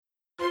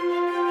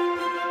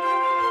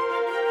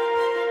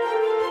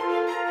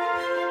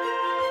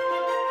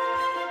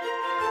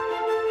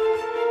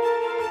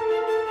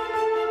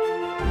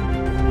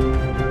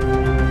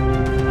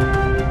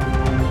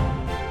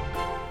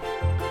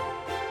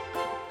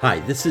Hi,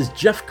 this is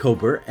Jeff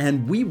Kober,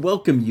 and we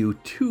welcome you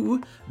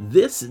to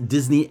this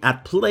Disney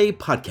at Play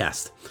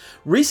podcast.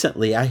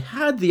 Recently, I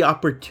had the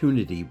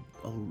opportunity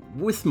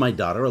with my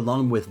daughter,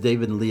 along with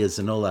David and Leah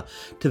Zanola,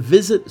 to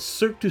visit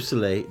Cirque du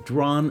Soleil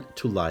Drawn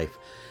to Life.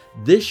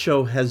 This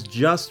show has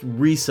just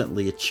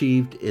recently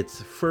achieved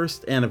its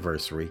first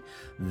anniversary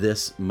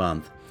this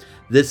month.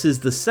 This is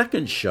the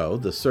second show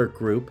the Cirque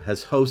Group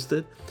has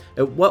hosted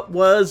at what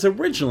was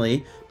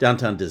originally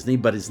Downtown Disney,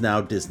 but is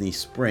now Disney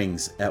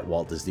Springs at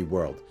Walt Disney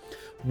World.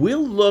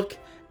 We'll look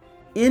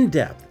in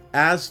depth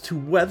as to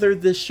whether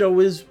this show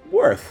is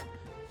worth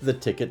the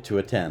ticket to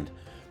attend.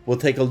 We'll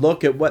take a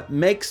look at what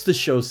makes the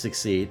show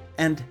succeed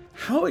and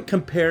how it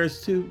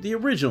compares to the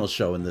original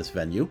show in this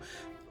venue,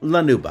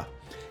 La Nouba.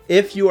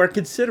 If you are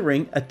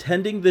considering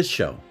attending this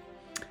show,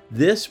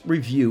 this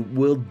review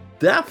will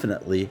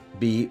definitely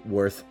be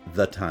worth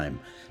the time.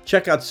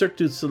 Check out Cirque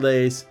du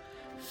Soleil's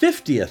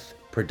 50th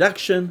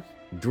production,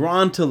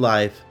 Drawn to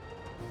Life,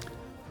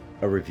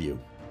 a review.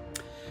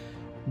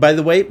 By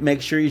the way,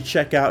 make sure you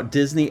check out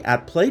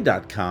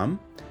DisneyAtPlay.com,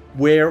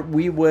 where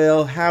we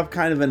will have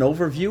kind of an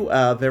overview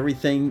of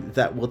everything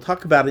that we'll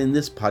talk about in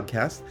this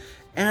podcast,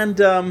 and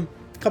a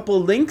couple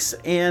of links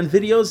and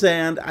videos,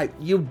 and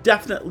you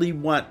definitely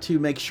want to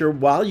make sure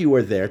while you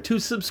are there to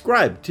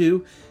subscribe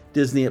to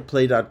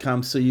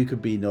DisneyAtPlay.com so you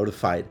could be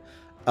notified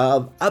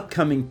of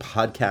upcoming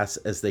podcasts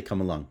as they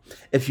come along.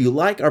 If you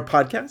like our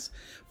podcasts,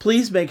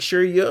 please make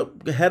sure you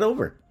head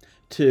over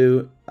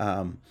to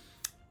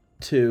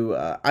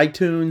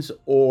iTunes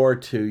or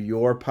to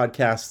your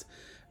podcast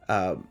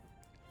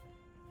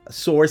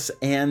source,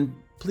 and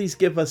please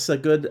give us a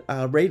good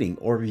rating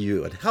or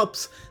review. It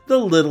helps the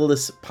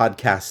littlest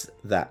podcast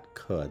that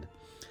could.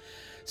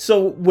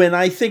 So when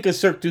I think of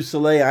Cirque du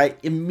Soleil, I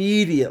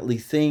immediately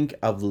think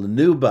of La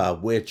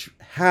Nouba, which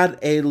had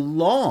a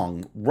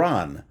long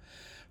run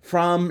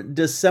from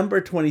December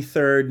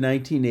 23rd,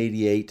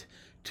 1988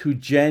 to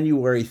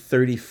January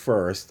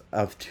 31st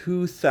of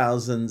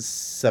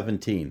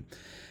 2017.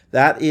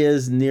 That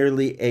is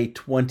nearly a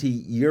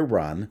 20-year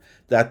run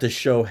that the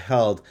show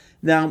held.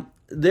 Now,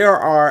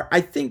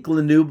 I think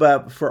La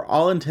Nouba, for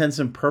all intents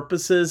and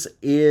purposes,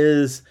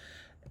 is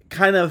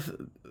kind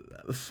of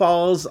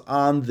falls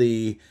on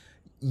the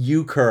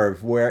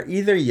U-curve where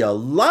either you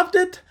loved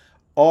it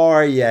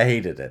or you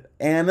hated it.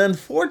 And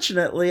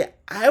unfortunately,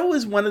 I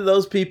was one of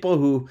those people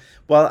who,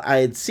 while I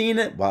had seen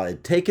it, while I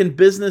had taken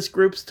business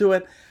groups to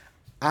it,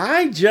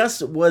 I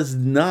just was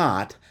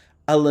not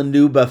a La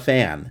Nouba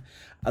fan.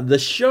 The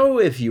show,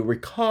 if you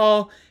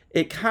recall,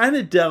 it kind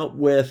of dealt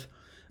with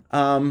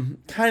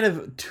kind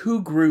of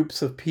two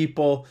groups of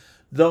people,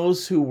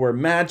 those who were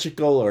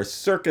magical or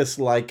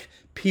circus-like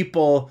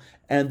people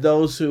and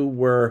those who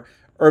were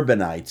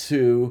urbanites,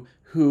 who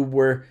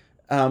were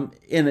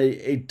in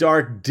a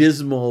dark,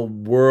 dismal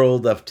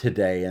world of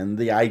today. And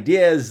the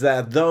idea is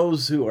that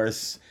those who are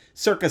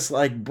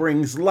circus-like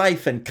brings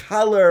life and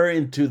color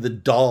into the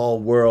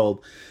dull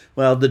world.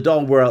 Well, the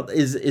dull world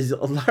is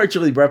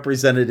largely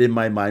represented in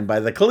my mind by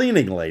the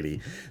cleaning lady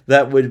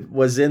that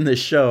was in the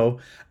show,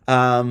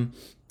 and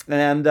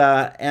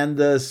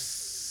the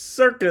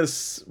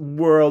circus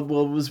world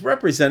was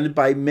represented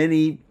by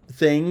many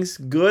things,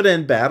 good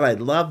and bad. I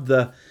loved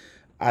the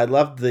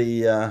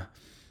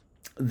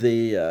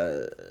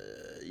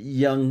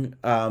young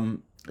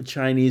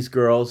Chinese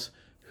girls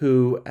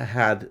who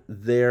had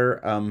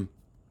their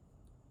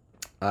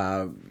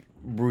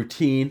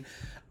routine.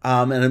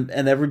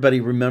 And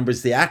everybody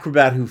remembers the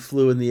acrobat who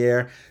flew in the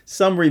air.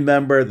 Some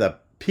remember the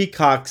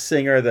peacock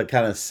singer that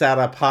kind of sat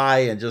up high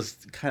and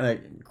just kind of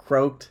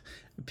croaked.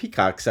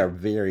 Peacocks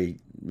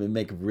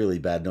make really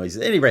bad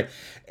noises. Anyway,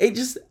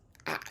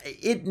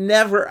 it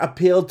never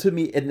appealed to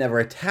me. It never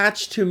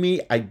attached to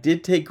me. I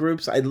did take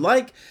groups. I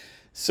like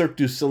Cirque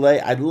du Soleil.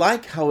 I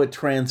like how it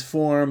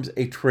transforms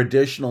a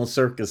traditional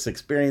circus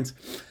experience.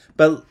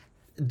 But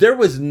there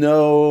was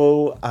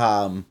no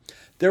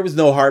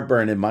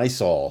heartburn in my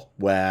soul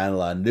when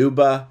La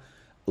Nouba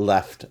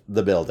left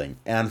the building.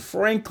 And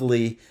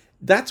frankly,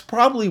 that's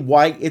probably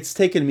why it's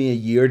taken me a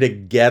year to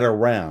get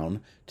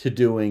around to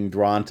doing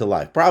Drawn to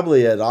Life.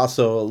 Probably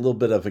also a little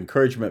bit of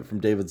encouragement from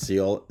David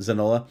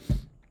Zanola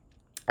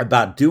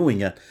about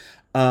doing it.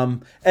 At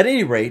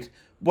any rate,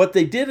 what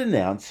they did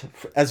announce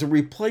as a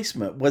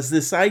replacement was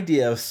this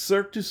idea of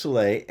Cirque du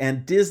Soleil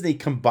and Disney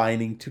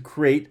combining to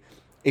create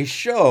a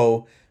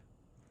show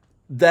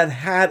that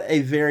had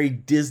a very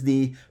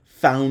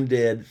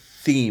Disney-founded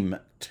theme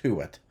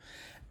to it.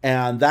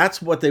 And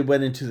that's what they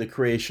went into the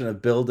creation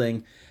of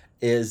building,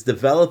 is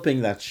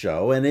developing that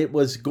show. And it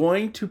was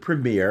going to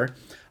premiere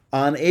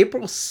on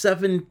April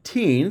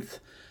 17th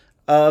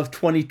of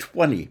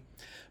 2020.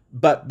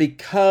 But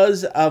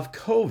because of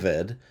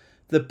COVID,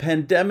 the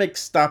pandemic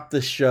stopped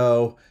the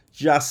show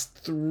just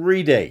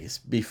 3 days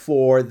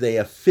before they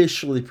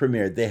officially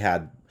premiered. They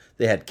had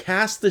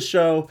cast the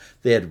show,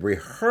 they had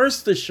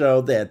rehearsed the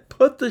show, they had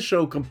put the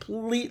show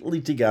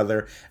completely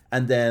together,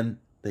 and then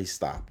they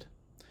stopped.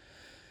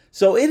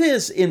 So it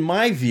is, in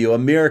my view, a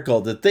miracle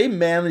that they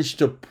managed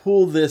to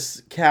pull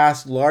this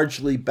cast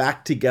largely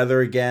back together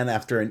again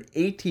after an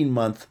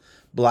 18-month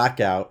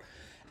blackout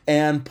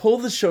and pull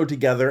the show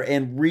together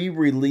and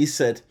re-release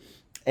it,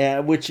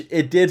 which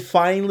it did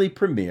finally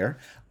premiere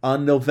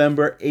on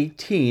November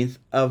 18th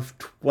of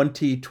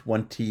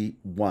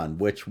 2021,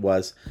 which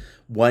was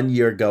 1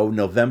 year ago,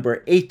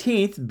 November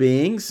 18th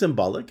being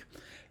symbolic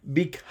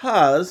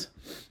because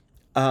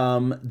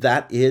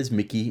that is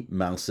Mickey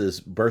Mouse's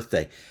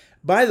birthday.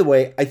 By the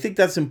way, I think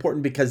that's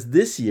important because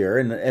this year,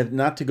 and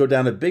not to go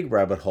down a big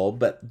rabbit hole,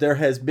 but there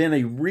has been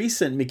a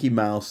recent Mickey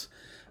Mouse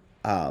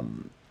a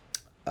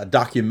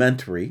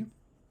documentary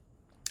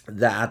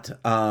that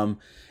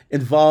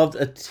involved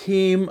a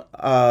team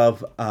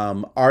of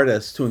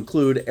artists to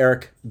include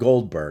Eric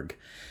Goldberg.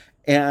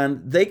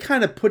 And they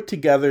kind of put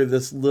together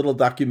this little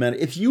documentary.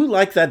 If you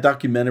like that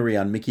documentary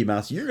on Mickey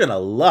Mouse, you're going to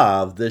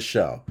love this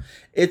show.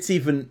 It's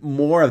even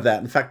more of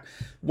that. In fact,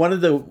 one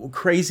of the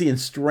crazy and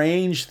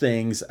strange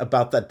things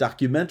about that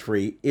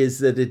documentary is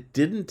that it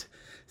didn't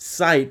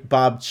cite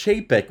Bob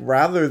Chapek.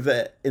 Rather,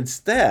 that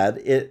instead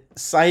it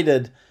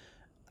cited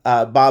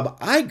Bob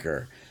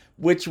Iger,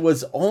 which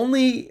was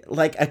only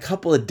like a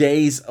couple of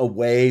days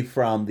away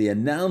from the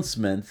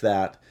announcement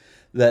that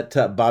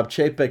Bob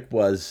Chapek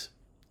was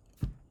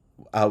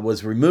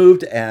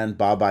removed and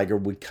Bob Iger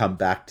would come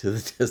back to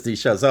the Disney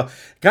show. So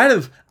kind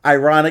of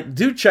ironic.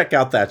 Do check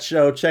out that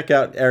show. Check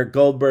out Eric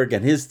Goldberg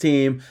and his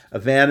team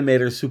of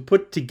animators who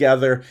put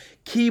together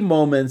key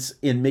moments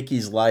in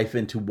Mickey's life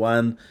into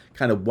one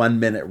kind of 1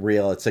 minute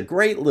reel. It's a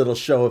great little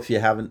show if you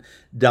haven't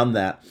done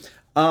that.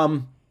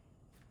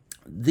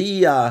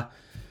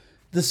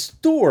 The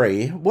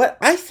story, what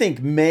I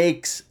think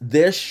makes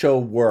this show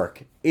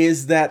work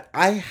is that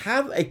I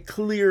have a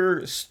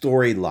clear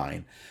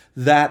storyline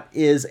that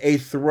is a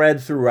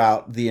thread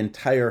throughout the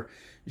entire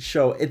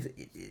show.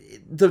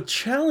 The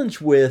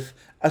challenge with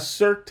a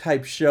Cirque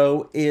type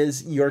show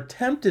is you're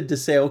tempted to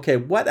say, okay,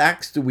 what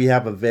acts do we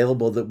have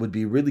available that would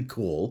be really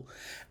cool?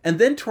 And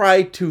then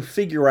try to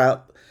figure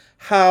out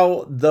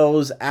how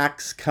those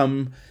acts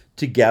come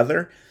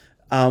together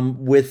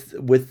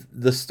with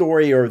the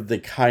story or the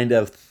kind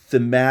of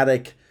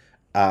thematic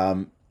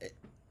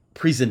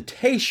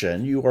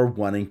presentation you are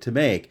wanting to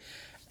make.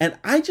 And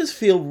I just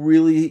feel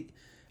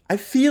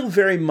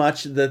very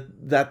much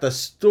that the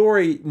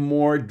story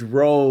more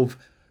drove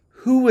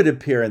who would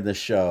appear in the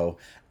show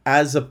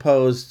as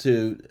opposed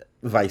to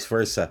vice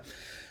versa.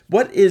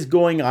 What is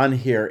going on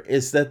here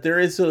is that there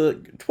is a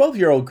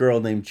 12-year-old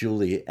girl named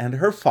Julie, and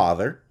her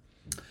father,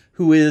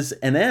 who is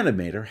an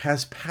animator,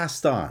 has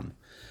passed on.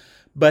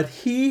 But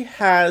he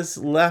has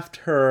left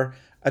her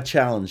a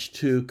challenge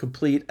to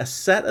complete a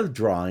set of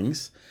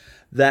drawings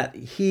that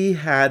he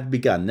had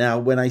begun. Now,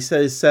 when I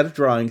say set of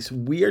drawings,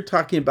 we are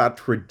talking about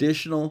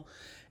traditional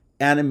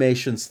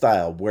animation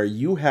style, where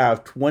you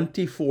have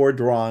 24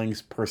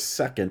 drawings per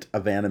second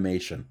of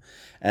animation.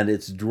 And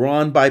it's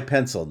drawn by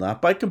pencil, not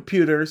by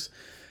computers.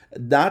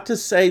 Not to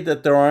say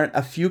that there aren't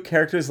a few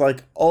characters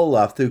like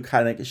Olaf who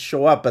kind of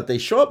show up, but they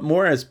show up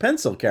more as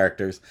pencil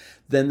characters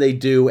than they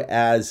do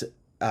as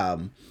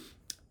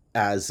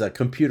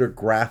computer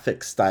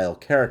graphic style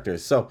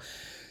characters. So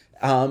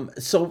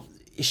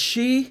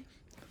she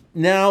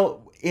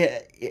now,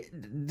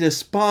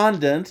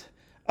 despondent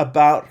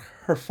about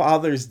her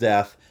father's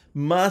death,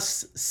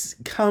 must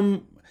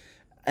come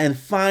and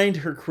find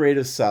her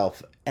creative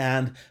self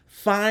and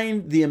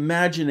find the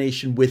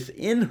imagination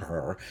within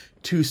her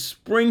to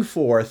spring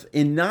forth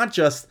in not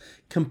just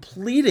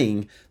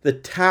completing the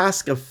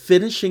task of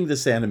finishing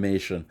this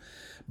animation,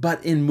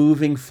 but in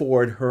moving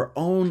forward her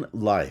own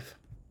life.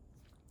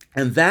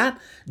 And that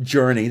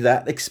journey,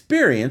 that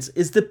experience,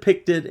 is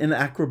depicted in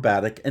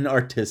acrobatic and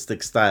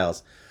artistic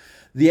styles.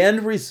 The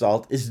end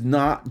result is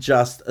not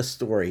just a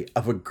story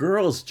of a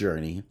girl's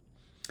journey,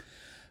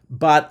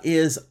 but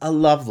is a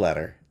love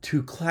letter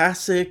to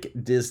classic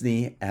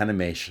Disney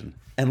animation.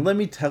 And let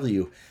me tell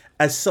you,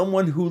 as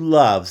someone who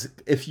loves,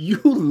 if you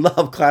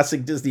love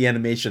classic Disney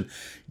animation,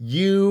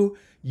 you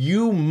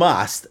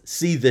must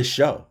see this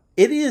show.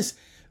 It is,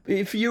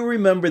 if you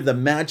remember the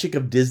magic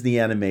of Disney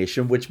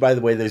animation, which, by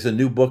the way, there's a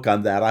new book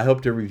on that. I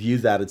hope to review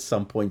that at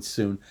some point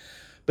soon.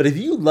 But if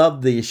you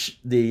love the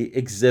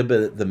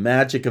exhibit, The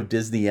Magic of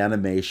Disney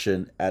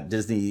Animation at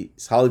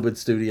Disney's Hollywood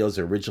Studios,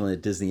 originally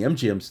at Disney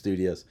MGM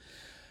Studios,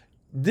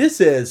 this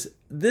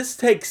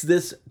takes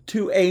this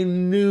to a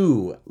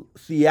new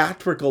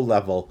theatrical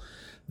level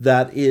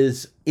that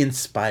is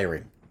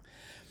inspiring.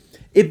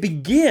 It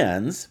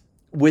begins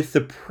with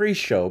the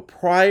pre-show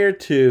prior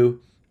to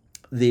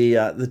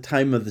the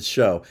time of the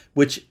show,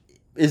 which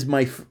is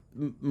my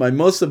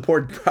most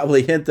important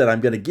probably hint that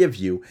I'm going to give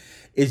you,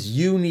 is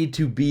you need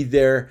to be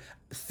there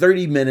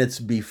 30 minutes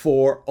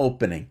before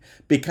opening,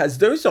 because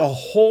there's a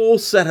whole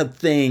set of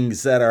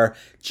things that are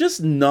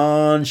just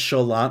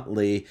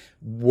nonchalantly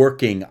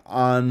working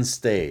on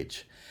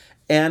stage.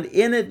 And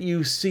in it,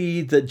 you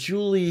see that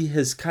Julie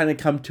has kind of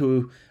come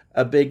to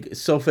a big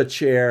sofa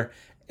chair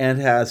and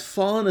has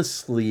fallen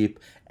asleep.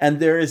 And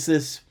there is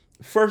this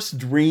first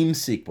dream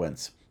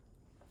sequence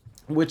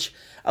which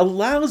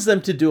allows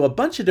them to do a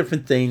bunch of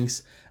different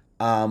things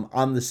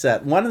on the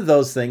set. One of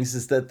those things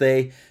is that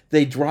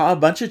they draw a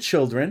bunch of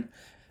children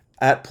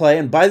at play.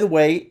 And by the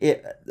way,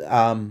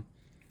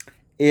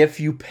 if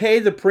you pay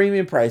the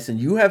premium price and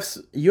you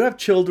have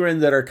children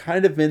that are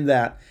kind of in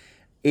that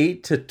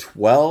 8 to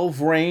 12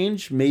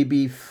 range,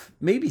 maybe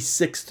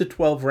 6 to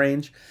 12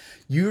 range,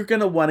 you're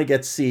going to want to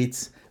get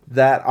seats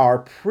that are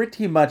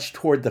pretty much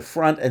toward the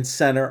front and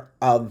center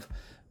of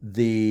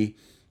the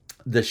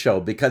show,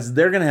 because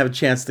they're going to have a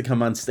chance to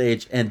come on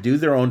stage and do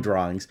their own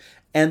drawings,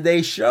 and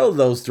they show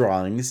those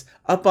drawings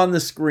up on the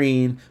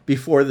screen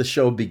before the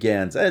show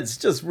begins. It's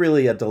just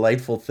really a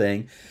delightful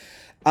thing.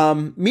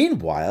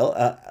 Meanwhile,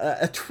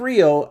 a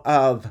trio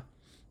of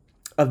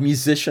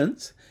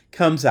musicians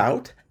comes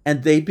out,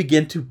 and they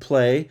begin to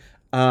play,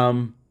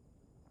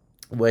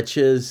 which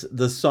is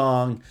the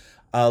song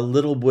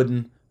Little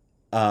Wooden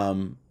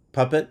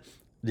Puppet.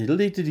 And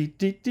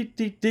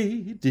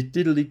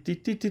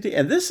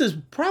this is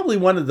probably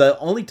one of the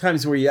only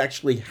times where you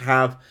actually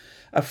have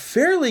a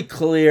fairly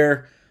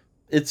clear,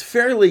 it's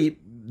fairly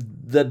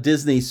the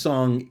Disney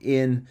song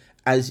in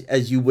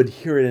as you would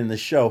hear it in the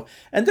show.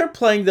 And they're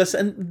playing this,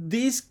 and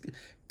these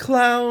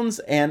clowns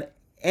and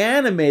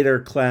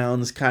animator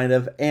clowns kind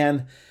of,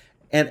 and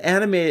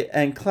animate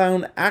and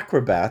clown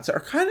acrobats are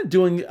kind of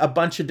doing a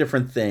bunch of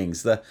different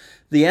things. The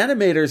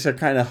animators are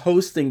kind of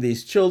hosting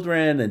these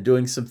children and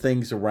doing some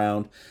things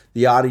around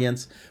the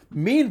audience.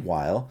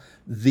 Meanwhile,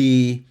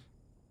 this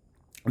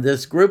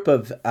group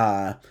of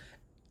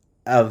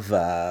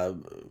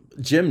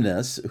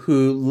gymnasts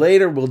who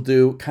later will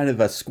do kind of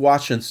a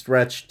squash and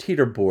stretch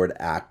teeterboard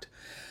act,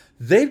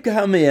 they've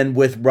come in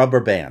with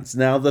rubber bands.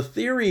 Now, the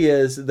theory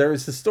is,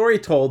 there's a story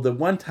told that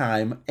one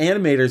time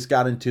animators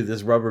got into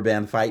this rubber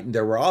band fight, and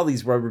there were all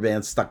these rubber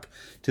bands stuck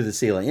to the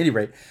ceiling. At any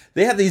rate,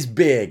 they have these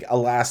big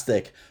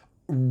elastic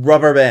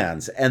rubber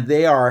bands, and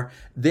they are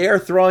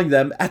throwing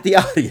them at the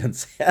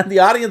audience, and the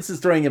audience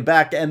is throwing them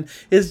back, and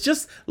it's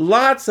just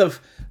lots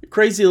of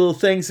crazy little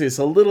things. There's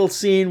a little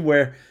scene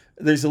where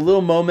there's a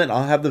little moment,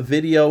 I'll have the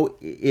video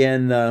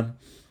in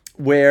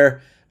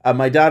where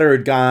my daughter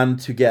had gone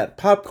to get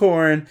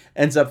popcorn,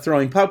 ends up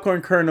throwing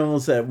popcorn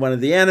kernels at one of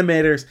the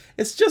animators.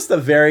 It's just a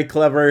very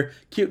clever,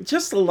 cute,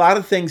 just a lot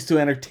of things to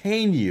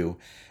entertain you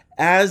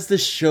as the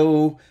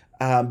show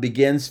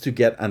begins to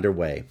get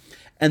underway.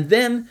 And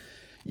then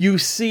you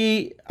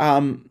see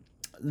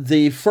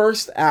the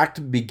first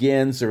act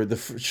begins, or the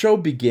show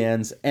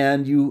begins,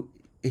 and you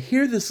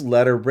hear this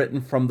letter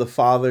written from the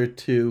father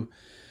to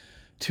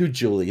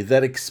Julie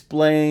that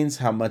explains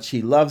how much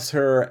he loves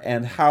her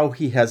and how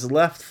he has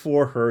left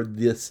for her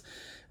this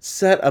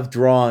set of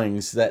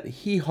drawings that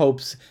he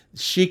hopes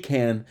she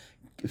can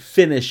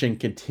finish and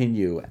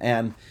continue.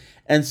 And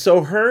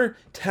so her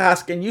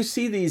task, and you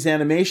see these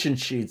animation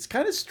sheets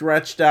kind of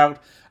stretched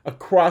out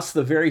across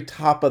the very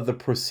top of the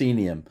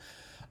proscenium.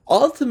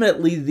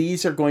 Ultimately,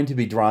 these are going to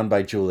be drawn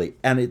by Julie,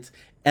 and it's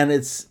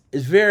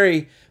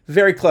very,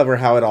 very clever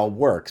how it all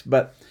works.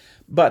 But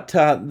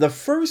the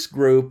first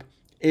group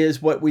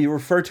is what we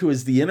refer to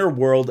as the inner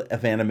world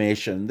of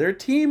animation. They're a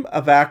team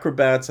of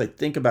acrobats, I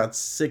think about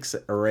 6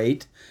 or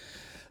 8,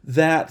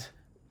 that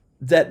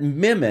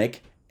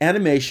mimic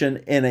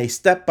animation in a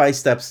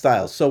step-by-step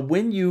style. So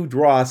when you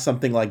draw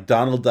something like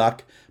Donald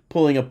Duck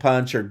pulling a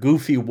punch, or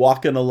Goofy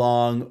walking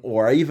along,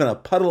 or even a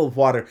puddle of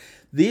water,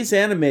 these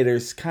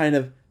animators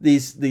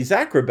these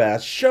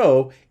acrobats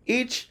show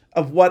each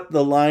of what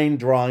the line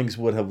drawings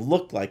would have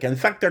looked like. And in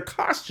fact, their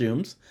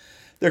costumes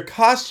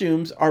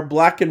are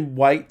black and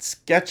white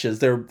sketches.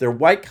 They're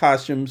white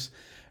costumes,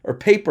 or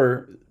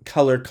paper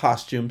color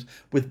costumes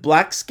with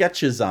black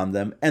sketches on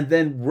them, and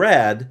then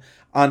red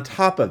on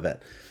top of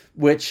it,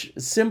 which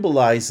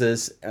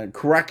symbolizes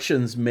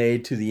corrections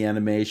made to the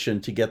animation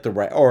to get the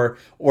right, or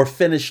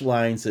finish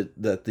lines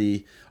that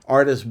the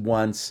artist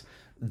wants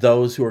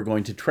those who are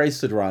going to trace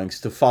the drawings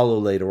to follow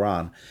later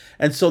on.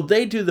 And so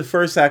they do the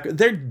first act.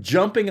 They're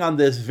jumping on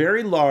this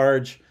very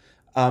large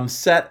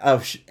set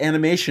of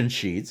animation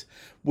sheets,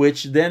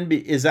 which then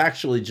is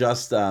actually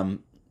just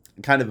kind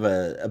of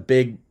a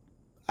big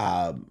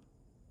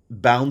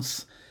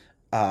bounce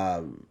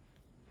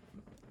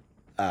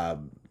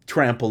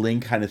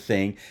trampoline kind of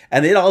thing,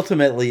 and it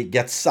ultimately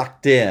gets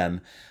sucked in,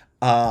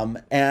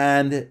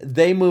 and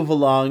they move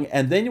along,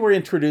 and then we're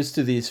introduced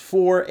to these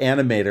 4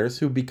 animators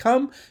who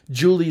become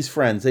Julie's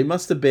friends. They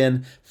must have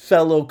been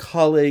fellow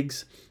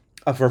colleagues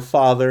of her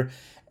father,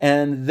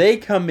 and they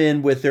come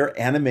in with their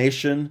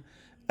animation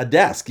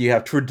desk. You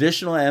have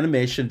traditional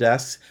animation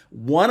desks,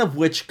 one of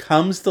which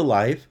comes to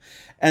life,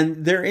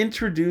 and they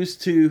introduce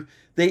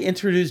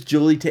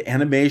Julie to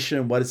animation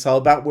and what it's all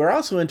about. We're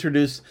also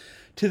introduced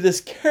to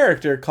this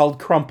character called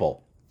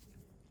Crumple,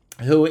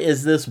 who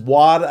is this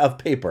wad of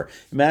paper.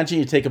 Imagine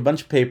you take a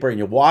bunch of paper and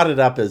you wad it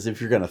up as if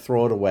you're going to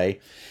throw it away.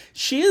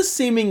 She is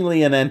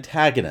seemingly an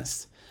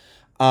antagonist,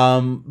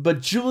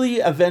 but Julie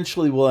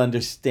eventually will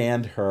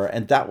understand her,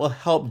 and that will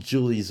help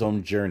Julie's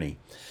own journey.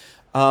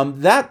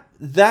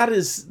 That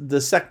is the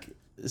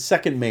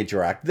second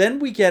major act. Then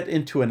we get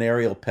into an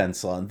aerial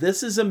pencil, and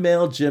this is a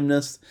male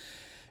gymnast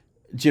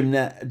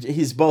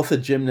he's both a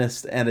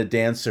gymnast and a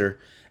dancer,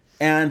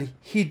 and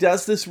he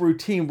does this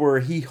routine where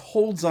he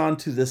holds on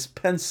to this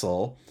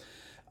pencil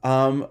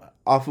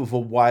off of a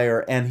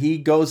wire, and he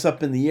goes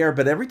up in the air,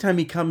 but every time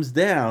he comes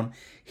down,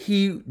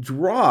 he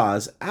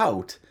draws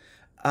out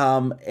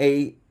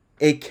a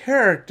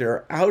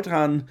character out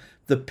on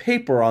the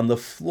paper on the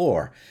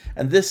floor.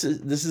 And this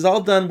is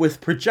all done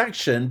with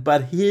projection,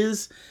 but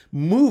his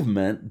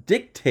movement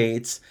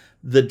dictates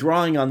the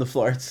drawing on the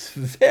floor. It's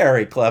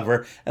very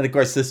clever. And of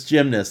course, this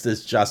gymnast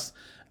is just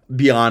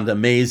beyond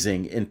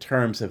amazing in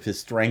terms of his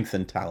strength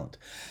and talent.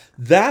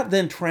 That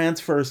then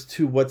transfers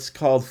to what's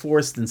called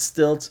Forest and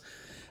Stilts,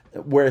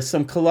 where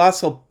some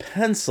colossal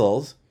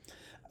pencils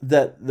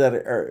that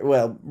are,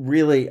 well,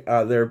 really,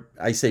 they're,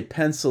 I say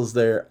pencils,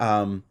 they're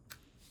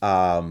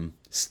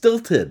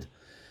stilted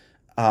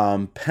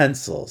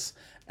pencils,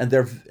 and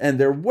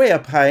they're way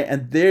up high,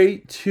 and they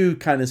too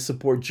kind of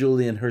support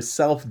Julie in her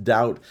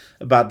self-doubt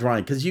about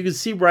drawing, because you can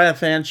see right off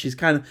hand she's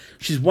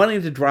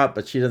wanting to draw it,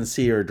 but she doesn't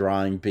see her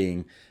drawing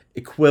being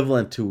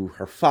equivalent to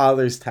her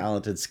father's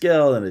talent and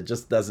skill, and it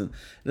doesn't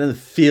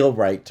feel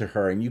right to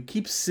her. And you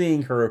keep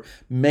seeing her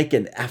make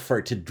an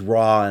effort to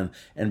draw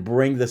and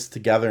bring this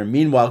together, and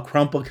meanwhile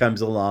Crumple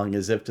comes along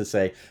as if to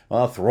say,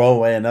 well, throw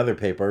away another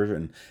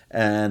paper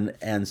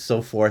and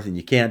so forth, and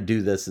you can't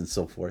do this, and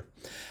so forth.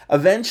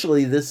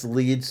 Eventually this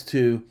leads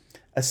to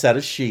a set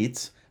of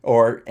sheets,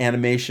 or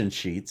animation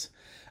sheets.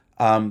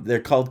 They're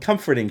called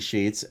comforting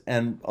sheets,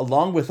 and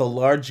along with a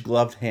large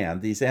gloved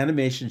hand, these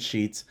animation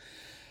sheets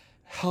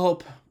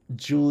help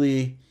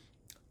Julie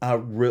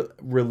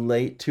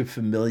relate to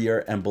familiar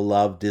and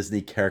beloved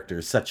Disney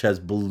characters such as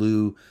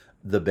Baloo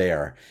the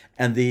bear.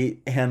 And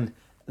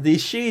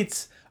these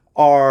sheets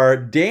are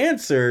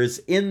dancers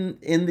in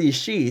these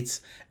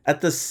sheets.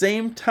 At the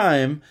same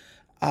time,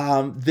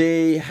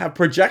 they have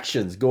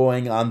projections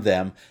going on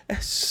them.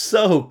 It's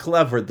so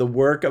clever, the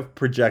work of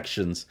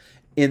projections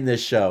in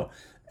this show.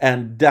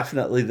 And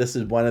definitely this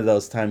is one of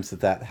those times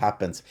that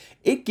happens.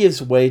 It gives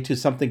way to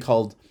something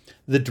called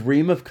the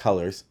Dream of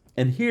Colors.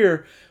 And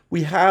here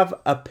we have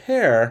a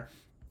pair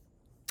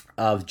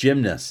of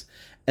gymnasts.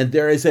 And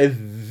there is a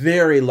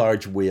very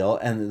large wheel,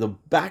 and the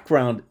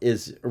background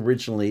is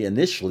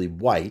initially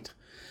white.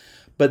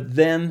 But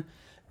then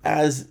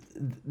as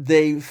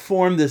they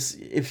form this,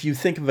 if you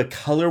think of a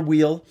color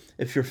wheel,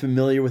 if you're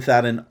familiar with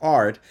that in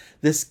art,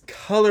 this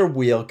color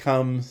wheel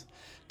comes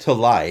to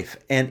life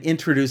and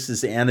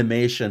introduces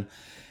animation,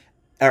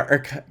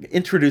 or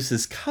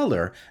introduces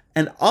color,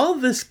 and all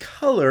this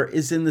color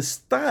is in the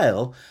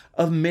style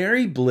of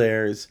Mary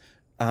Blair's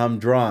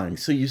drawing.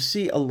 So you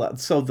see a lot.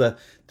 So the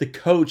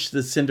coach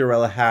that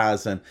Cinderella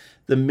has, and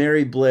the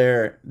Mary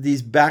Blair,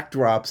 these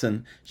backdrops,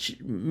 and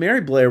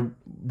Mary Blair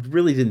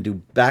really didn't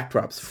do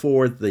backdrops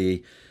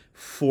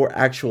for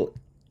actual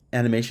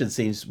animation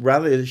scenes.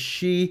 Rather,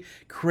 she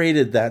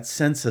created that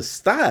sense of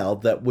style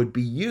that would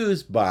be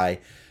used by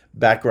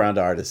background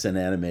artists and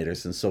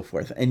animators and so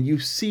forth. And you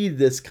see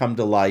this come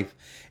to life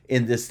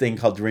in this thing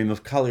called Dream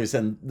of Colors,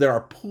 and there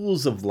are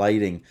pools of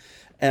lighting.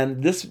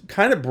 And this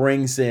kind of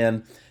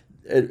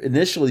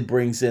initially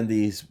brings in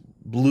these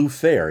blue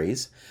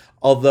fairies,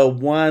 although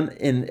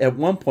at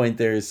one point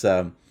there's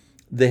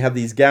they have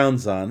these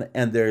gowns on,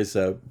 and there's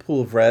a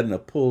pool of red and a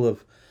pool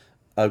of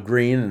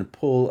green and a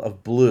pool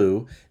of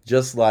blue,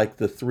 just like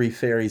the three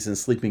fairies in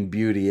Sleeping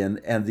Beauty,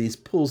 and these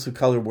pools of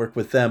color work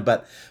with them.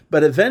 But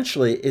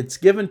eventually it's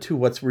given to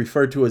what's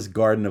referred to as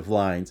Garden of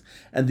Lines.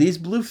 And these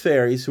blue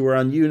fairies, who are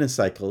on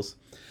unicycles,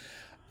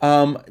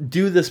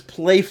 do this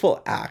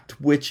playful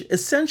act, which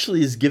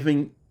essentially is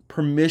giving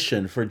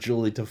permission for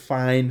Julie to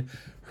find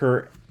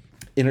her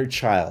inner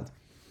child.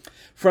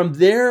 From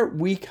there,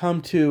 we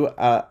come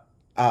to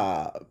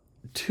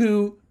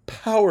two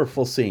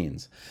powerful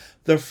scenes.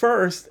 The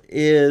first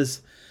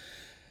is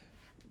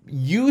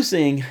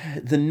using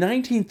the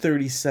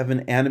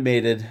 1937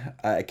 animated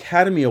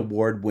Academy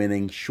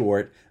Award-winning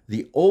short,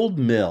 The Old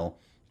Mill.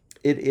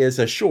 It is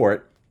a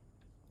short,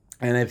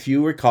 and if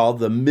you recall,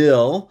 the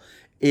mill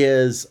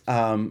is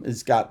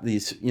got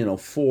these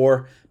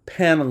 4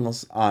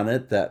 panels on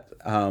it that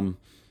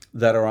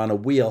are on a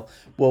wheel.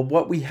 Well,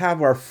 what we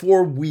have are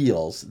 4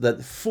 wheels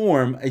that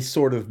form a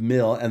sort of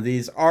mill, and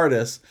these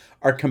artists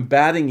are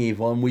combating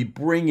evil, and we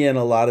bring in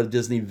a lot of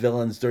Disney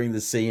villains during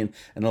the scene,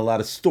 and a lot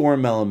of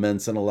storm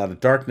elements and a lot of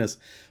darkness.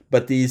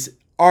 But these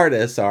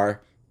artists are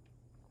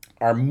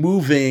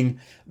moving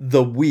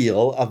the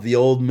wheel of the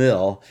old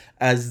mill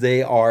as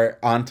they are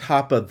on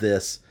top of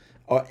this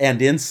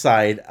and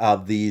inside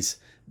of these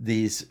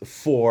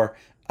 4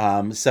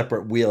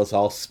 separate wheels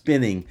all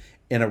spinning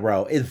in a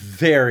row. It's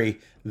very,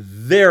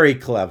 very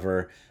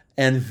clever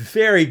and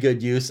very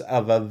good use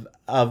of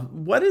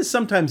what is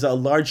sometimes a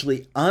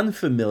largely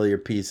unfamiliar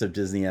piece of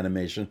Disney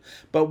animation,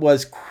 but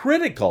was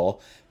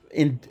critical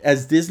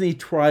as Disney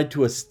tried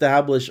to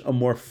establish a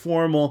more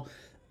formal,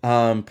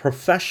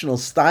 professional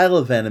style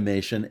of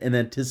animation in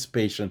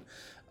anticipation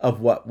of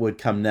what would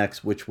come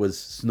next, which was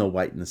Snow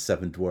White and the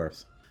Seven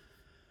Dwarfs.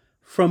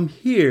 From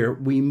here,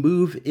 we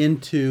move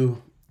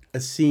into a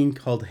scene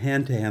called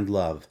Hand to Hand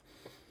Love.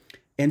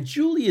 And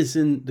Julie is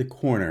in the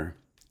corner,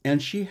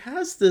 and she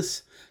has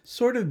this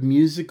sort of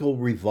musical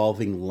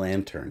revolving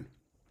lantern.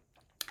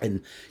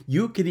 And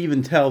you could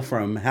even tell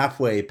from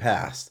halfway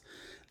past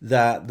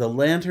that the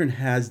lantern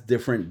has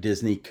different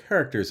Disney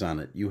characters on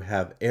it. You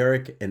have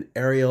Eric and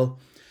Ariel.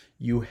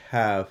 You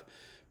have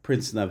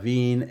Prince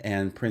Naveen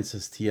and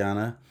Princess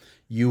Tiana.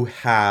 You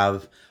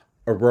have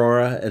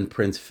Aurora and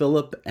Prince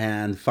Philip.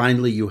 And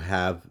finally, you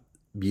have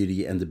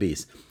Beauty and the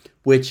Beast,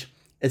 which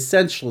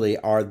essentially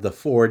are the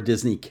 4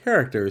 Disney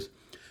characters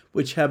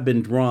which have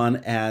been drawn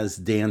as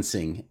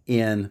dancing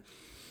in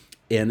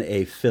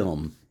a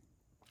film.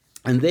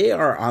 And they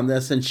are on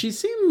this, and she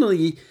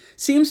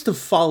seems to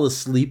fall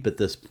asleep at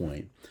this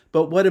point.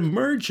 But what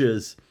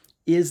emerges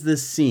is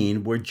this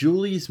scene where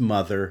Julie's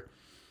mother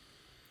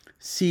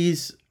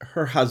sees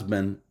her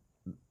husband,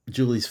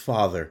 Julie's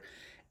father,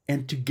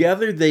 and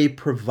together they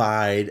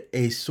provide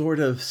a sort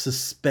of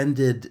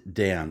suspended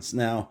dance.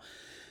 Now,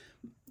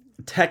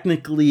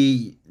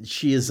 technically,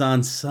 she is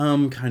on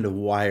some kind of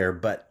wire,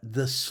 but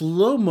the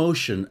slow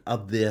motion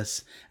of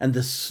this and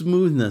the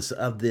smoothness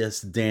of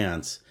this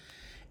dance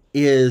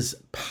is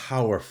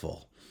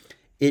powerful.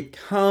 It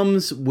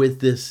comes with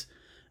this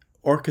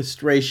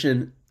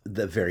orchestration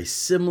that very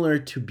similar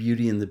to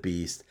Beauty and the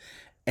Beast,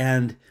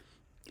 and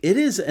it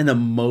is an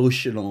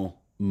emotional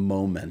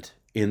moment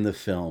in the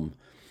film.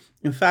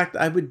 In fact,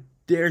 I would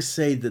dare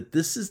say that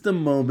this is the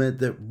moment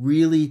that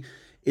really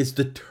is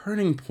the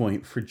turning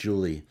point for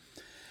Julie.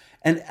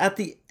 And at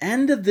the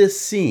end of this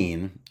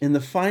scene, in the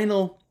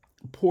final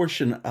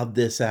portion of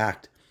this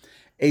act,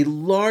 a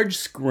large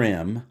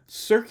scrim,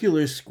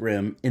 circular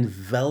scrim,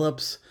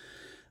 envelops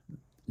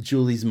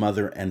Julie's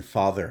mother and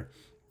father.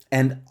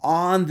 And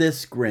on this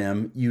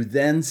scrim, you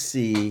then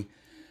see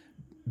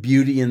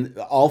Beauty and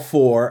all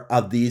 4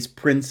 of these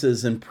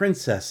princes and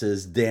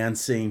princesses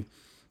dancing,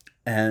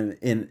 and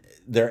in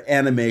their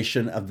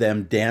animation of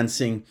them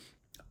dancing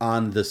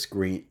on the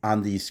screen,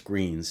 on these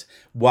screens,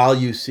 while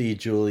you see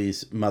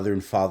Julie's mother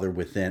and father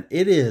within.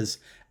 It is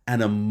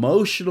an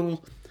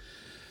emotional,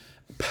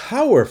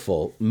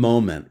 powerful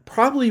moment,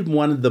 probably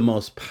one of the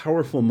most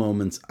powerful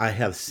moments I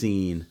have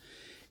seen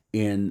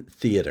in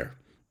theater.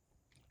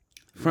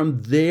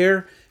 From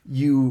there,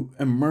 you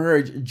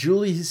emerge.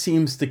 Julie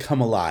seems to come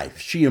alive.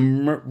 She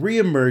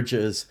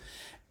reemerges,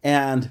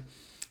 and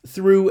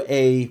through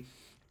a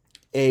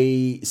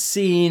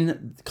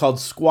scene called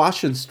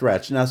Squash and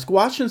Stretch. Now,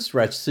 Squash and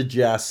Stretch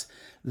suggests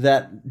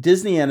that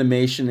Disney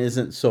animation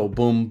isn't so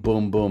boom,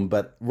 boom, boom,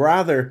 but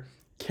rather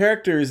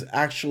characters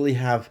actually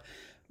have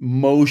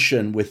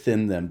motion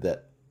within them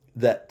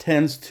that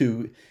tends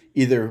to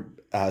either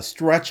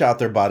stretch out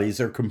their bodies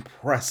or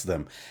compress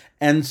them.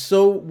 And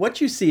so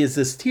what you see is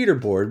this teeter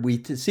board.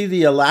 We see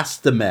the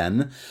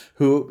Elastomen,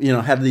 who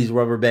have these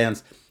rubber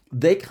bands.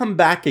 They come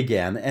back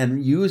again,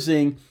 and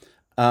using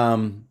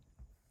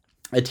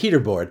a teeter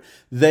board,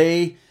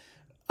 they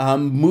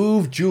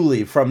move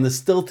Julie from the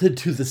stilted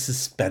to the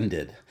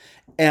suspended.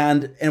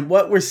 And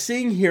what we're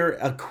seeing here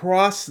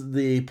across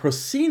the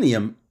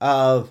proscenium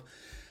of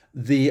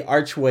the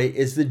archway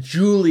is that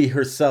Julie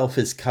herself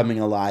is coming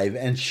alive,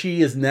 and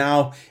she is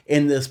now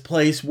in this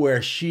place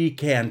where she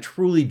can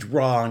truly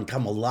draw and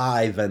come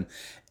alive,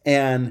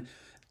 and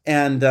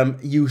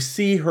you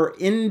see her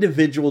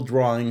individual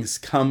drawings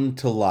come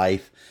to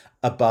life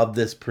above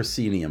this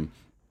proscenium.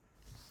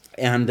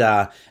 And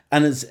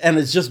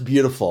it's just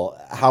beautiful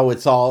how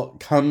it's all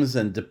comes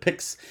and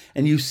depicts,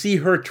 and you see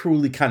her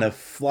truly kind of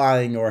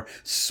flying or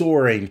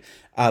soaring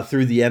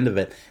through the end of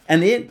it.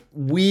 And it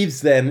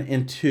weaves then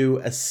into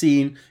a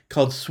scene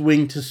called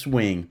Swing to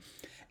Swing.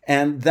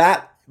 And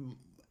that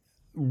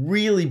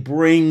really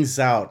brings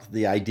out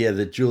the idea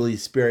that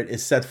Julie's spirit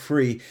is set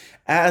free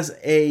as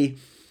a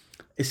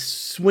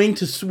swing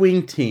to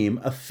swing team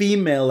of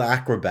female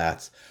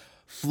acrobats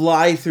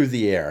fly through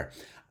the air,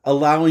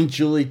 allowing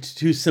Julie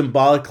to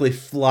symbolically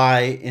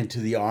fly into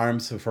the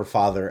arms of her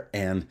father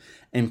and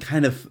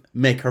kind of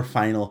make her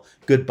final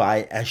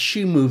goodbye as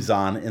she moves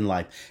on in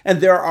life.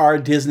 And there are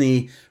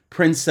Disney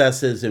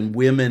princesses and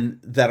women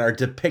that are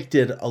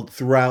depicted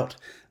throughout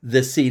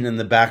this scene in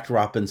the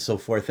backdrop and so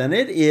forth. And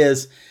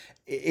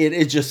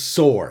it just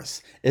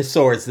soars. It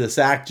soars. This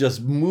act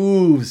just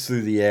moves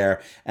through the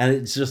air, and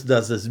it just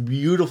does this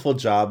beautiful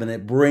job, and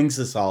it brings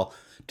us all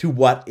to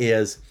what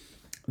is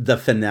the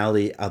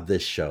finale of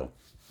this show.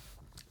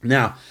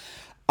 Now,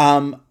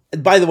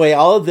 by the way,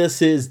 all of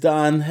this is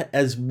done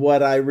as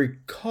what I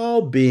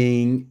recall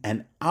being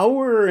an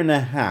hour and a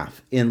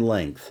half in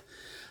length.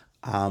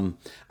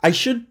 I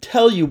should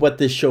tell you what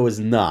this show is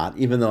not,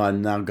 even though I've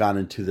now gone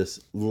into this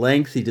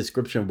lengthy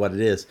description of what it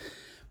is.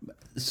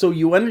 So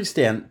you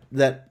understand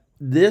that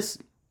this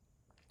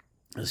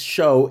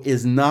show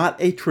is not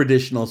a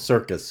traditional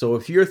circus. So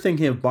if you're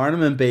thinking of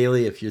Barnum and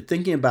Bailey, if you're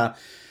thinking about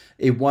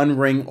a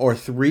 1-ring or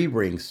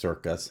 3-ring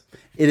circus,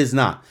 it is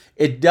not.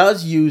 It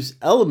does use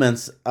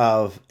elements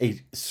of a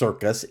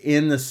circus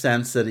in the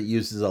sense that it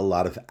uses a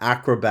lot of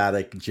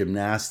acrobatic,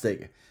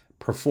 gymnastic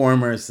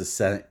performers,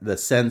 the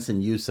sense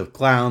and use of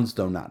clowns,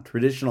 though not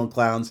traditional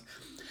clowns.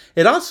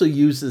 It also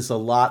uses a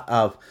lot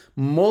of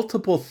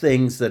multiple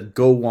things that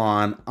go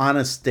on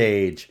a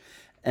stage,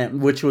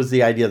 and which was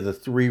the idea of the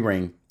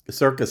three-ring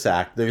circus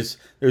act. There's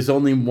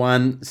only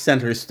one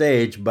center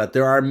stage, but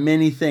there are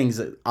many things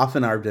that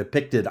often are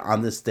depicted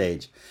on the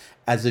stage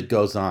as it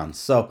goes on.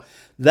 So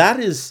that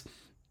is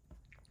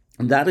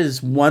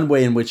one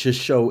way in which this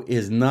show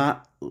is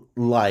not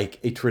like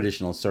a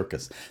traditional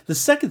circus. The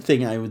second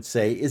thing I would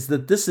say is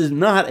that this is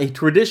not a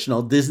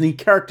traditional Disney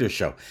character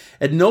show.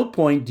 At no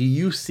point do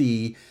you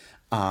see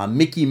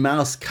Mickey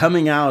Mouse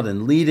coming out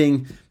and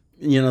leading,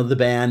 the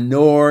band,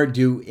 nor at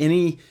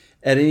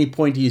any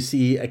point do you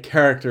see a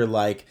character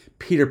like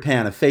Peter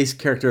Pan, a face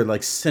character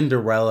like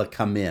Cinderella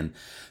come in.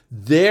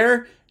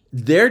 Their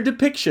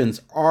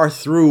depictions are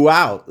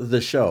throughout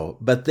the show,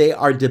 but they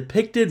are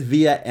depicted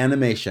via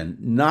animation,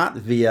 not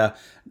via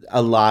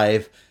a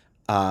live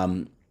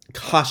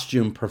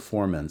costume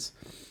performance.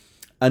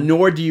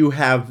 Nor do you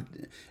have,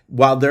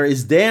 while there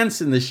is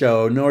dance in the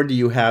show, nor do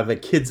you have a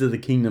Kids of the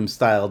Kingdom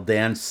style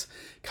dance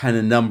kind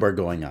of number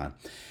going on.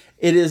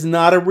 It is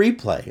not a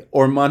replay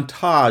or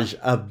montage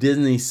of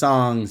Disney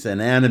songs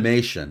and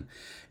animation.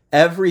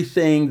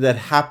 Everything that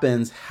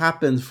happens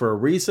for a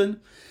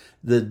reason.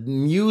 The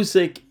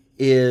music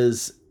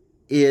is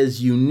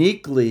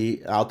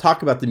uniquely, I'll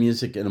talk about the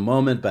music in a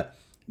moment, but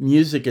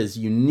music is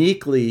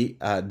uniquely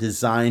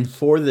designed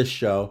for this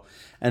show.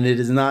 And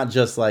it is not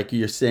just like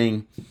you're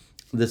seeing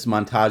this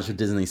montage of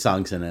Disney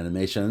songs and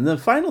animation. And the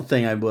final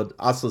thing I would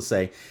also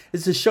say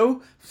is the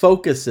show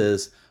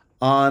focuses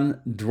on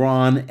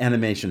drawn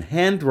animation,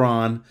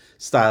 hand-drawn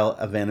style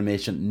of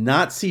animation,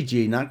 not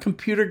CG, not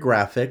computer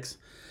graphics,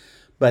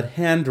 but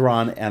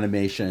hand-drawn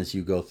animation as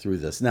you go through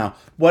this. Now,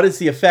 what is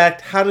the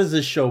effect? How does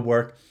this show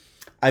work?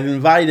 I've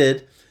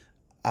invited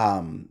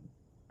the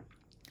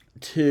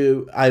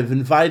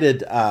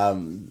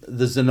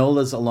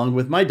Zanolas along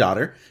with my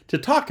daughter to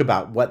talk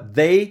about what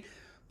they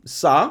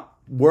saw,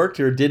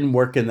 worked or didn't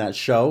work in that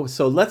show.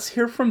 So let's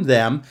hear from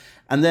them,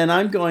 and then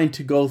I'm going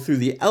to go through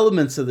the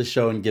elements of the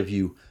show and give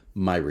you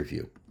my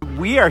review.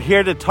 We are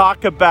here to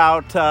talk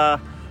about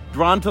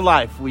Drawn to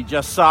Life. We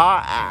just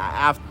saw,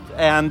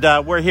 and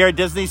we're here at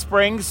Disney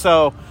Springs,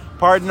 so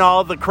pardon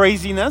all the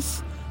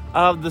craziness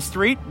of the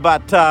street,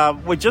 but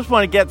we just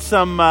want to get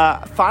some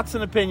thoughts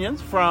and opinions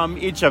from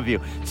each of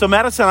you. So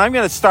Madison, I'm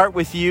going to start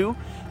with you.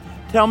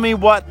 Tell me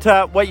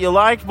what you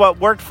liked, what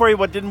worked for you,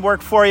 what didn't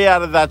work for you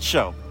out of that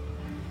show.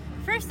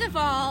 First of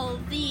all,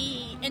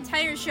 the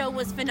entire show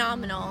was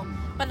phenomenal.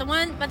 But the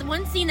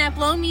one scene that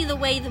blew me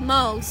away the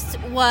most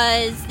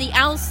was the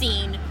owl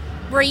scene,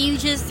 where you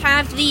just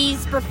have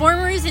these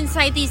performers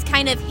inside these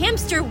kind of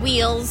hamster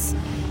wheels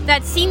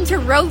that seem to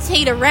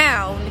rotate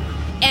around,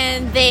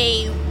 and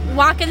they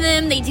walk in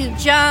them, they do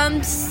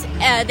jumps,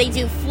 they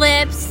do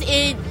flips.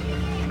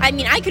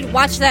 I could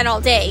watch that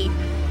all day.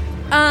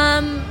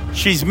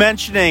 She's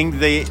mentioning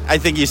I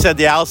think you said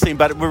the owl scene,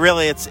 but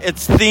really it's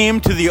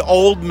themed to the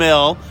Old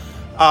Mill,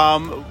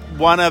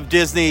 one of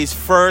Disney's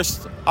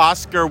first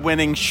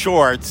Oscar-winning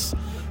shorts,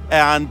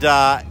 and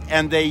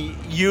they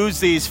use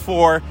these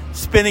 4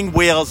 spinning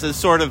wheels as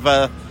sort of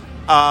the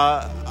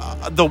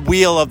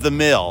wheel of the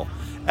mill,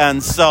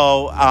 and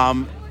so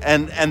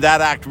and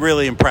that act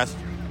really impressed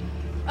you.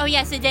 Oh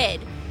yes, it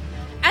did.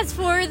 As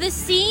for the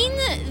scene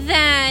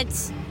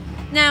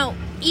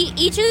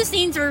each of the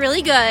scenes were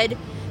really good.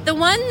 The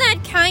one that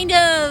kind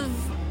of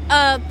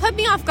put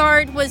me off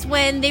guard was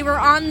when they were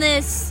on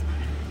this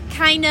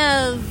kind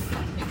of,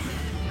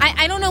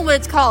 I don't know what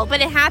it's called,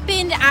 but it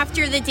happened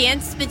after the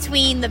dance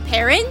between the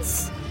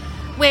parents,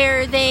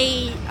 where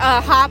they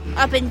hop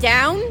up and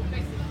down.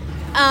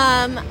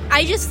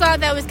 I just thought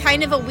that was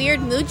kind of a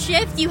weird mood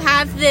shift. You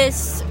have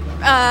this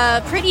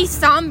pretty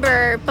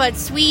somber but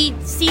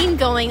sweet scene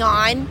going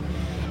on,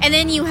 and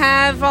then you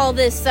have all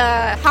this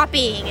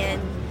hopping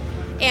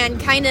and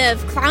kind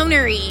of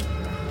clownery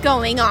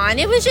going on.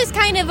 It was just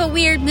kind of a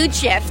weird mood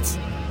shift,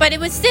 but it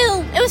was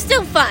still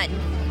fun.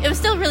 It was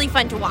still really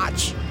fun to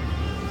watch.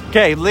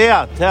 Okay,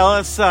 Leah, tell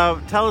us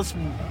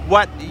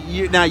what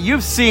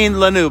you've seen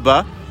La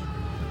Nouba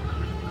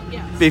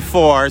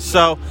before,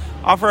 so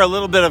offer a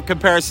little bit of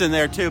comparison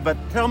there too, but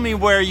tell me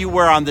where you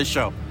were on the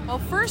show. Well,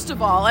 first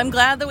of all, I'm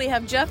glad that we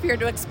have Jeff here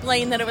to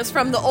explain that it was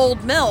from the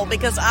Old Mill,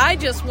 because I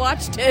just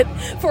watched it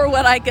for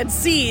what I could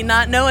see,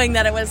 not knowing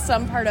that it was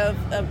some part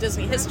of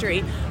Disney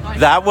history.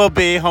 That will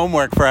be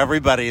homework for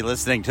everybody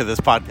listening to this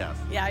podcast.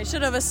 Yeah, I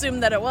should have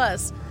assumed that it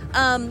was.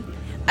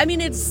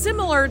 It's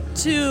similar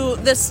to,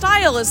 the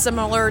style is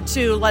similar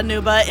to La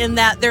Nouba in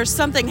that there's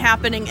something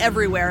happening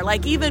everywhere.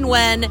 Like, even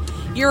when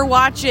you're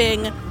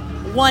watching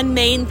one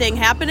main thing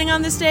happening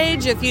on the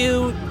stage, if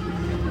you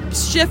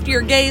shift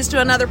your gaze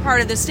to another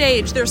part of the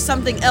stage, there's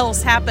something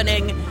else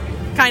happening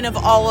kind of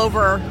all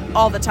over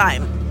all the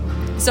time.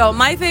 So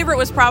my favorite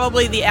was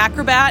probably the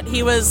acrobat.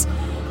 He was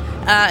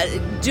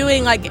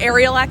doing like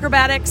aerial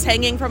acrobatics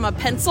hanging from a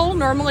pencil.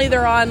 Normally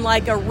they're on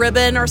like a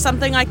ribbon or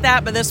something like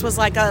that, but this was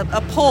like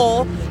a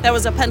pole that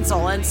was a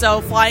pencil, and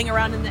so flying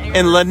around in the air.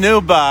 In La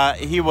Nouba,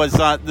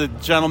 the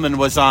gentleman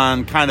was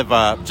on kind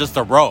of just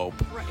a rope.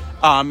 Right.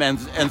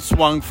 and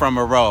swung from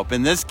a rope.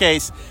 In this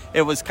case,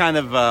 it was kind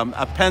of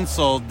a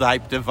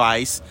pencil-type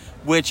device,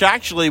 which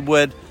actually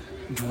would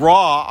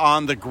draw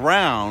on the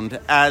ground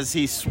as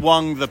he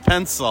swung the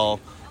pencil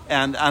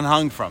and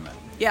hung from it.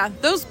 Yeah,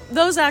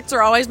 those acts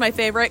are always my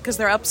favorite because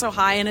they're up so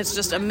high, and it's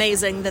just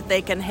amazing that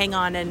they can hang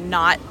on and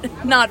not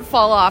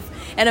fall off,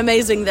 and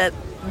amazing that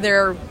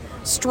they're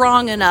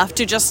strong enough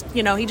to just,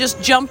 he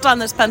just jumped on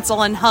this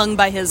pencil and hung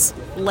by his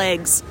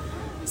legs.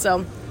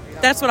 So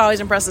that's what always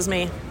impresses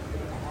me.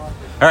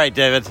 All right,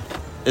 David,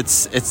 it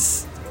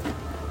says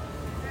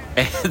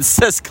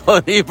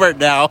Clint Ebert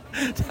now.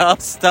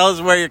 Tell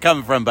us where you're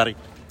coming from, buddy.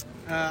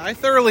 I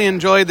thoroughly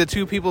enjoyed the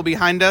two people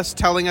behind us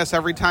telling us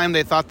every time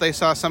they thought they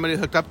saw somebody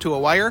hooked up to a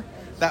wire.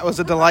 That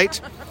was a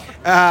delight.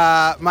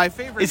 My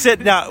favorite... He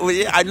said, now,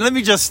 let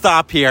me just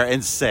stop here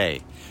and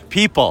say,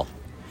 people,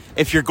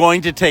 if you're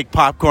going to take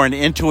popcorn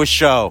into a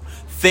show,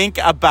 think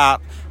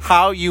about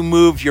how you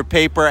move your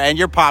paper and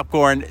your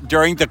popcorn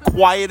during the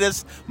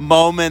quietest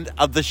moment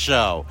of the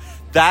show.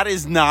 That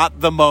is not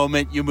the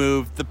moment you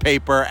move the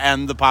paper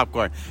and the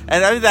popcorn.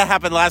 And I mean, that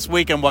happened last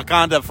week in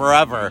Wakanda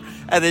Forever,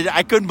 and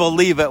I couldn't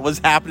believe it was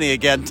happening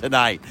again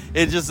tonight.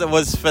 It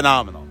was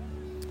phenomenal.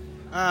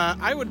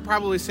 I would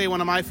probably say one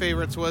of my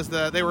favorites was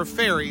they were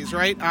fairies,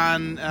 right,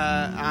 on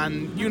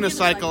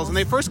unicycles. And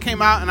they first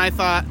came out, and I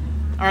thought,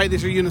 all right,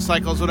 these are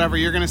unicycles, whatever.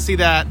 You're going to see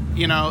that,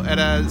 at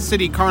a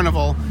city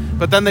carnival.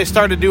 But then they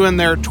started doing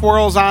their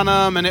twirls on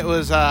them, and it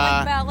was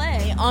like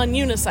ballet on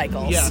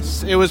unicycles.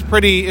 Yes, it was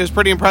pretty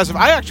impressive.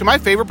 My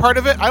favorite part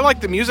of it, I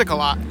liked the music a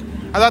lot.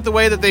 I thought the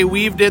way that they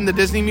weaved in the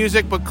Disney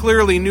music, but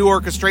clearly new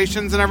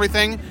orchestrations and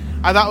everything,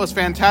 I thought was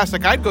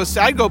fantastic. I'd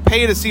go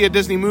pay to see a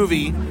Disney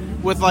movie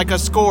with like a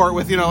score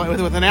with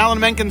an Alan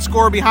Menken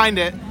score behind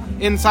it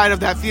inside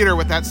of that theater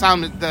with that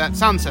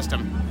sound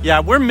system.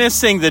 Yeah, we're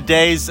missing the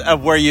days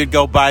of where you'd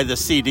go buy the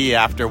CD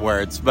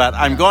afterwards, but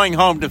I'm going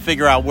home to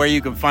figure out where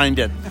you can find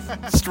it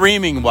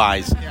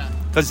streaming-wise.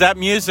 Because that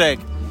music,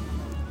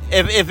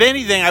 if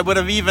anything, I would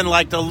have even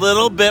liked a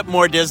little bit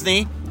more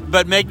Disney,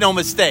 but make no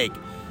mistake,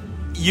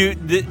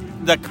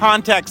 the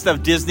context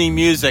of Disney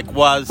music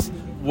was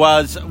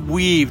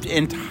weaved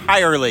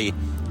entirely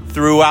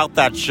throughout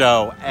that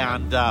show,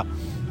 and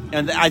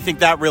I think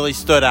that really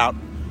stood out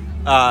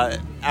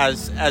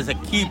as a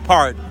key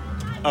part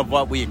of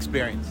what we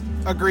experienced.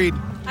 Agreed.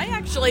 I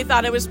actually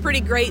thought it was pretty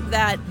great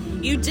that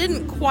you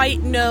didn't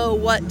quite know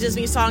what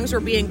Disney songs were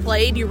being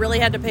played. You really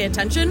had to pay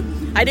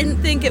attention. I didn't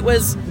think it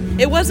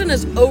wasn't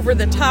as over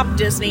the top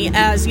Disney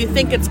as you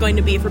think it's going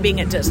to be for being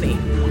at Disney.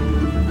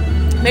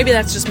 Maybe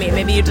that's just me.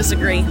 Maybe you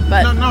disagree,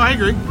 but no, I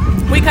agree.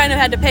 We kind of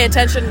had to pay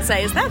attention and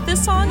say, is that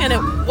this song? And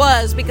it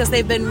was, because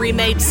they've been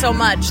remade so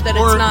much that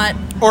it's not.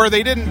 Or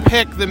they didn't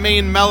pick the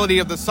main melody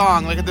of the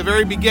song. Like at the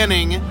very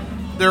beginning,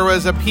 there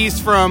was a piece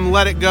from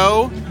Let It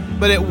Go,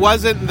 but it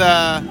wasn't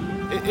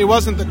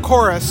the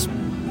chorus.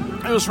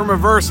 It was from a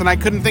verse, and I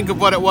couldn't think of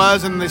what it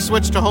was, and they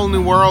switched to Whole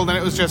New World, and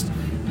it was just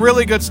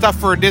really good stuff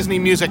for Disney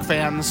music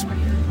fans.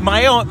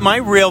 My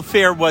real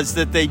fear was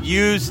that they'd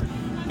use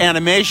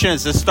animation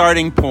as a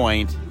starting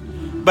point,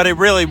 but it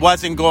really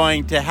wasn't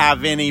going to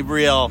have any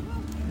real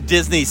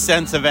Disney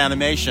sense of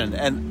animation.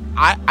 And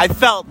I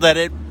felt that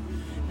it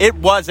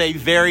was a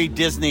very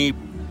Disney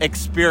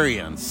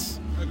experience.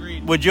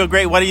 Agreed. Would you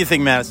agree? What do you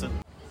think, Madison?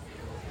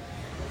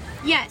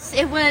 Yes,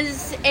 it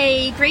was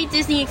a great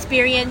Disney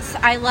experience.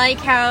 I like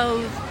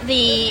how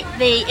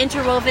they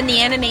interwoven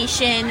the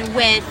animation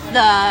with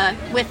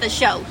the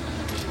show.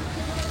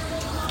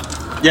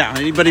 Yeah,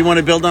 anybody want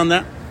to build on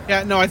that?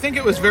 Yeah, no, I think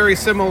it was very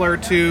similar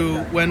to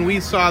when we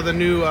saw the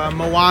new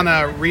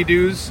Moana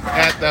redos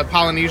at the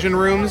Polynesian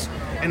rooms,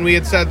 and we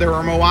had said there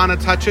were Moana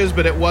touches,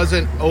 but it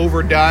wasn't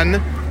overdone.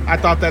 I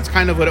thought that's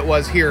kind of what it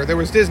was here. There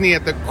was Disney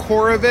at the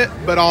core of it,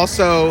 but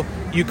also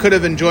you could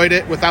have enjoyed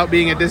it without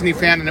being a Disney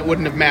fan, and it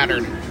wouldn't have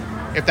mattered,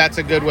 if that's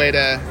a good way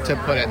to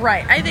put it.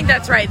 Right, I think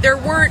that's right. There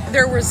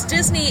was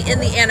Disney in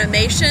the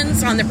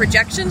animations on the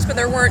projections, but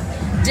there weren't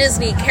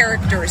Disney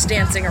characters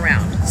dancing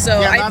around.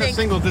 So yeah, I not think a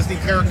single Disney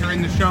character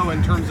in the show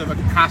in terms of a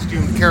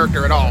costumed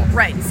character at all.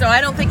 Right, so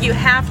I don't think you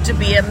have to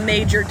be a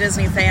major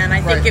Disney fan.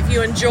 I think if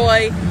you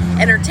enjoy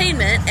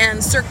entertainment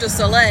and Cirque du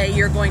Soleil,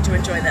 you're going to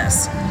enjoy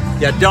this.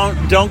 Yeah,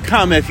 don't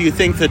come if you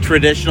think the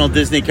traditional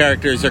Disney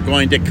characters are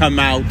going to come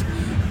out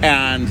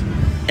and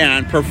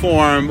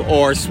perform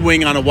or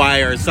swing on a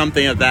wire or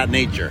something of that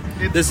nature.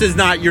 This is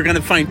not, you're going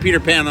to find Peter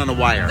Pan on a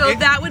wire. So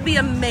that would be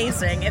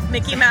amazing if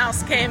Mickey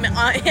Mouse came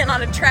in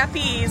on a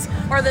trapeze,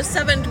 or the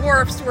Seven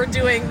Dwarfs were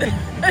doing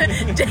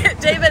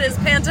David is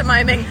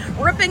pantomiming,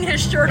 ripping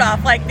his shirt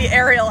off like the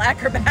aerial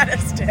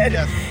acrobatist did.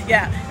 Yes.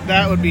 Yeah.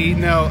 That would be,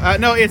 no,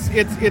 it's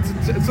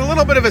a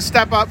little bit of a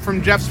step up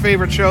from Jeff's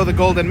favorite show, The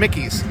Golden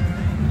Mickeys.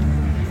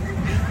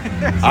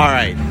 All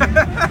right.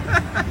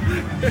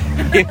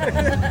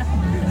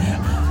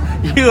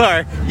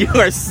 You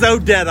are so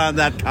dead on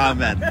that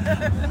comment.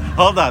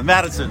 Hold on,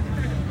 Madison.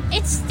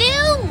 It's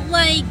still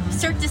like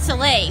Cirque du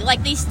Soleil.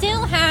 Like, they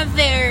still have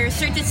their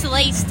Cirque du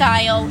Soleil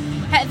style.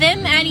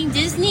 Them adding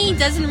Disney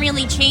doesn't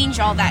really change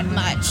all that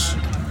much.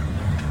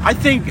 I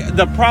think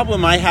the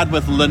problem I had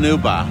with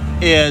Lanuba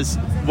is,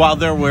 while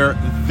there were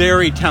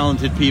very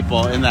talented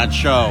people in that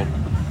show,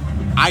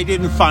 I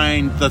didn't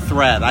find the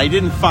thread. I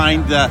didn't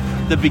find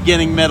the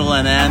beginning, middle,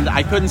 and end.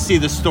 I couldn't see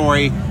the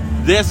story.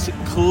 This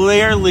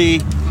clearly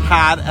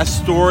had a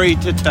story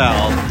to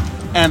tell,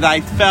 and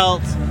I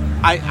felt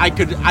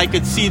I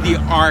could see the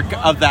arc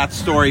of that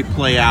story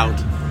play out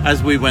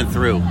as we went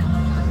through.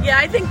 Yeah,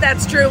 I think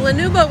that's true.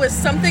 Lanuba was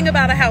something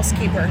about a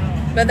housekeeper,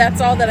 but that's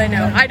all that I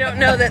know. I don't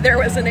know that there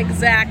was an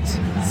exact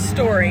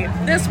story.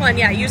 This one,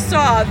 yeah, you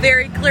saw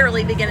very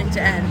clearly beginning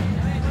to end.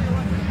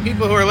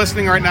 People who are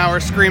listening right now are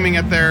screaming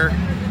at their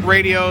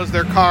radios,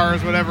 their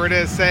cars, whatever it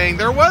is, saying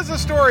there was a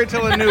story to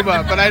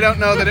Lanuba, but I don't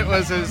know that it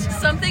was as...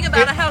 Something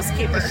about a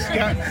housekeeper.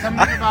 Yeah,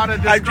 something about a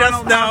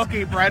disgruntled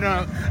housekeeper. I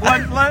don't know.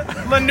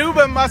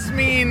 Lanuba must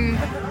mean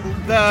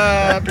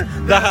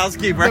the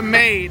housekeeper, the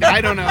maid.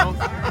 I don't know,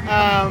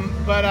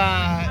 but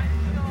I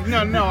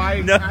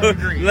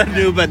agree.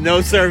 Lanuba,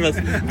 no service.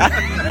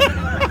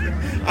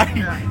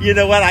 You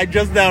know what? I'm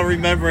just now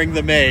remembering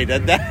the maid,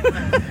 and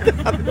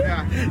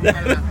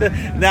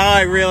now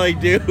I really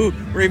do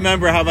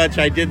remember how much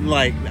I didn't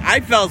like. I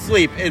fell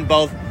asleep in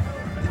both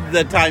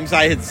the times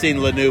I had seen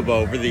Lanuba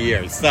over the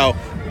years, so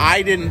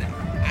I didn't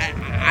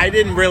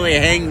really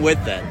hang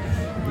with it.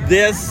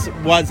 This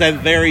was a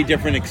very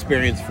different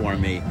experience for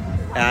me.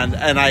 And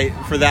I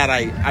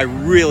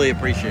really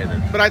appreciate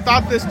it. But I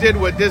thought this did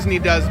what Disney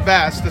does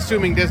best,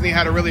 assuming Disney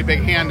had a really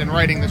big hand in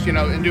writing this,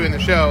 in doing the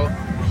show.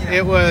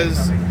 It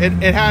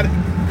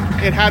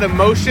had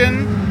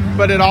emotion,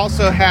 but it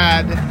also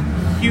had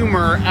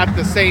humor at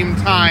the same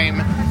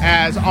time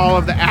as all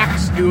of the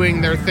acts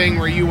doing their thing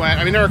where you went.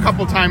 I mean, there were a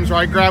couple times where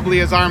I grabbed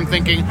Leah's arm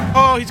thinking,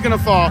 oh, he's going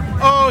to fall.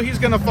 Oh, he's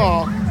going to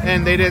fall.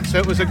 And they did. So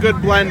it was a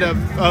good blend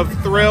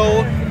of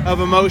thrill, of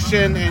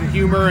emotion, and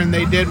humor. And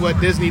they did what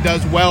Disney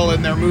does well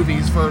in their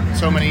movies for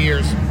so many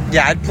years.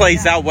 Yeah, it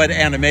plays out what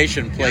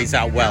animation plays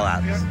out well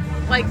at.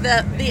 Like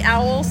the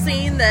owl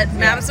scene that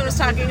Madison was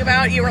talking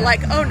about, you were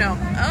like, oh no,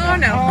 oh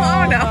no,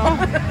 oh no.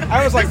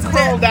 I was like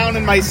curled down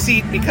in my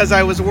seat because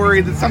I was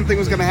worried that something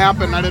was going to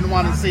happen. I didn't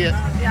want to see it.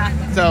 Yeah.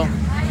 So,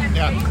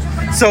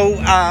 yeah. So,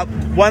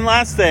 one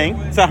last thing.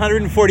 It's a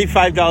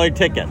 $145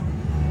 ticket.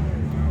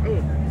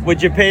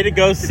 Would you pay to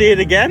go see it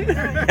again?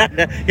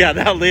 Yeah,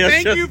 now Leah's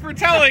Thank you for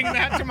telling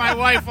that to my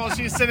wife while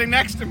she's sitting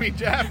next to me,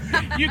 Jeff.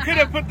 You could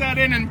have put that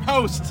in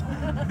post.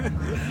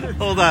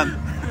 Hold on.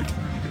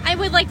 I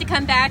would like to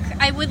come back.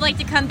 I would like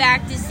to come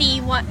back to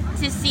see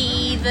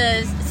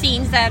the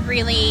scenes that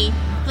really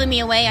blew me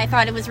away. I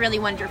thought it was really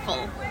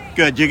wonderful.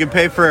 Good. You can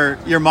pay for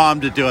your mom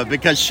to do it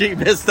because she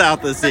missed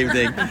out this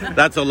evening.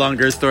 That's a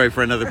longer story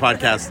for another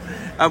podcast.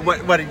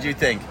 What did you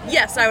think?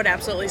 Yes, I would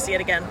absolutely see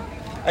it again.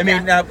 I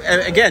mean,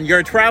 again, you're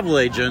a travel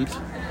agent.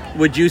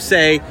 Would you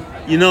say,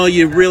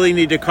 you really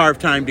need to carve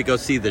time to go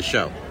see the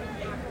show?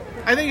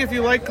 I think if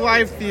you like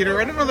live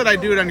theater, I don't know that I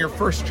do it on your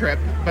first trip,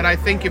 but I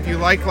think if you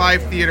like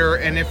live theater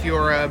and if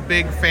you're a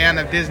big fan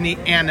of Disney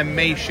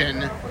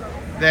animation,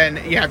 then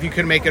yeah, if you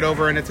can make it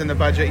over and it's in the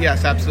budget,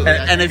 yes, absolutely.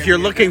 And if you're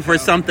looking for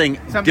something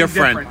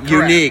different,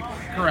 unique,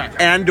 correct,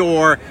 and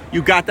or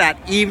you got that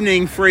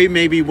evening free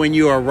maybe when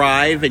you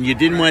arrive and you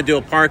didn't want to do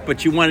a park,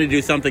 but you want to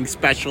do something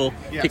special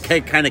to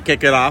kind of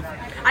kick it off.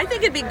 I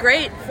think it'd be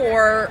great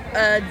for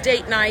a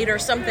date night or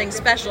something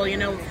special.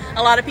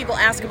 A lot of people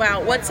ask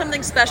about what's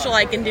something special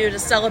I can do to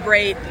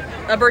celebrate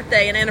a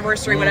birthday, an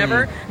anniversary,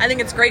 whatever. I think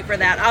it's great for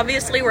that.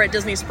 Obviously, we're at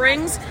Disney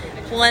Springs.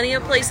 Plenty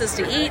of places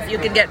to eat. You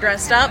can get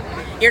dressed up.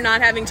 You're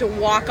not having to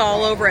walk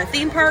all over a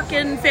theme park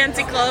in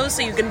fancy clothes,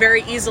 so you can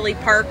very easily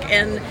park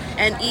and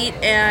eat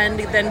and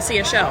then see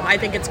a show. I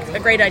think it's a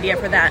great idea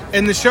for that.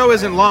 And the show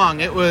isn't long.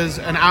 It was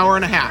an hour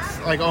and a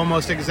half, like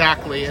almost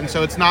exactly. And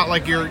so it's not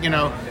like you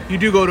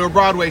do go to a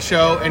Broadway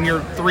show and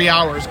you're 3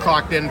 hours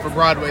clocked in for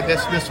Broadway.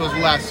 This was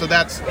less. So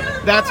that's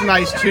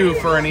nice too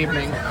for an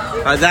evening.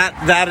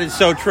 That is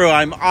so true.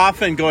 I'm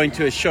often going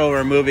to a show or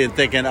a movie and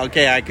thinking,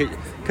 okay, I could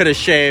have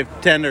shaved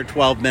 10 or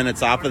 12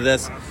 minutes off of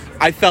this.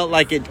 I felt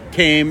like it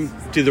came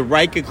to the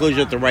right conclusion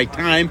at the right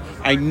time.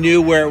 I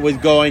knew where it was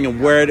going and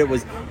where it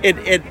was. It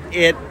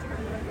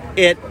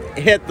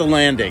hit the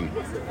landing.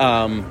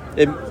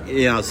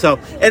 So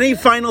any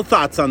final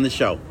thoughts on the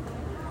show?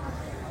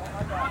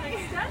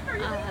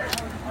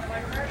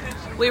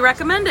 We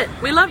recommend it.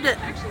 We loved it.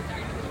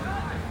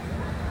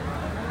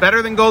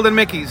 Better than Golden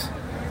Mickey's.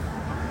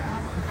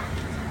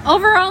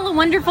 Overall, a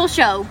wonderful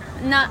show.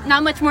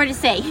 Not much more to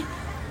say.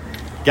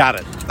 Got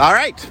it. All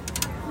right.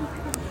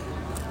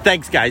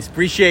 Thanks, guys.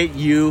 Appreciate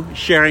you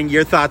sharing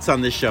your thoughts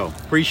on this show.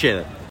 Appreciate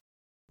it.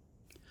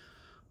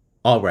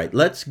 All right,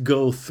 let's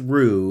go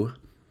through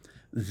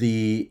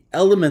the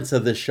elements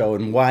of the show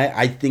and why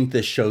I think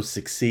this show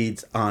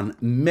succeeds on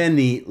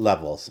many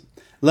levels.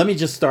 Let me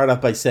just start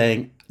off by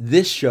saying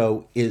this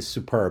show is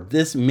superb.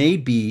 This may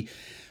be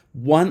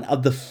one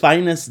of the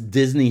finest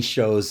Disney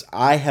shows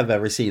I have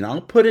ever seen.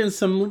 I'll put in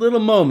some little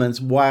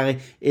moments why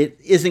it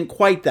isn't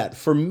quite that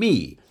for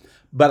me.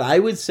 But I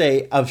would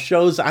say of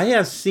shows I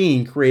have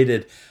seen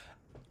created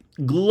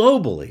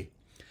globally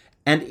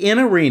and in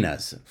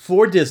arenas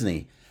for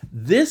Disney,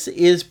 This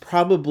is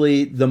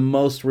probably the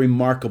most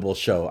remarkable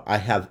show I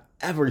have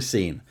ever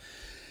seen.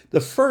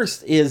 The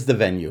first is the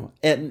venue.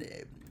 And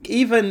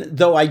even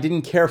though I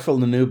didn't care for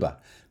La Nouba,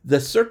 the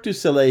Cirque du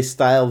Soleil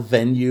style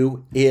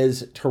venue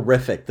is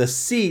terrific. The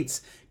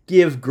seats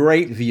give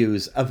great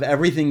views of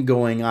everything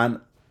going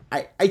on.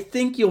 I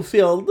think you'll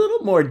feel a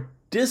little more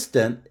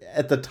distant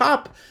at the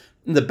top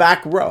in the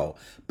back row,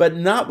 but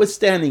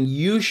notwithstanding,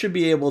 you should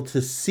be able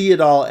to see it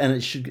all, and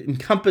it should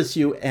encompass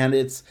you. And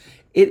it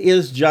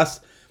is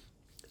just,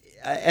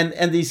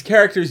 and these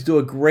characters do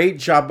a great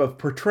job of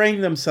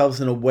portraying themselves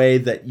in a way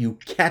that you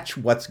catch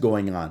what's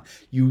going on.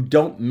 You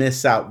don't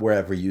miss out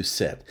wherever you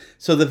sit.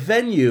 So the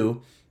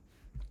venue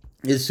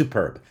is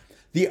superb.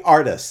 The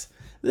artists.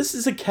 This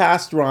is a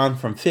cast drawn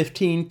from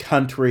 15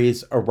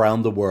 countries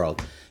around the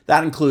world.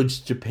 That includes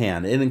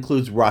Japan. It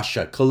includes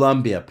Russia,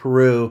 Colombia,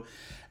 Peru.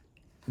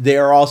 They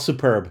are all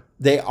superb.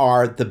 They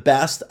are the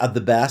best of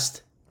the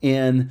best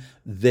in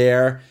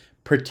their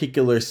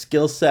particular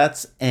skill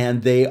sets,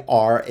 and they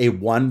are a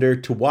wonder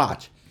to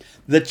watch.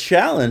 The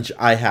challenge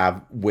I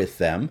have with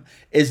them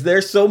is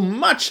there's so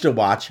much to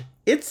watch.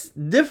 It's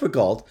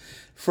difficult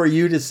for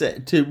you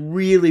to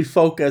really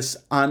focus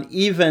on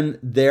even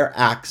their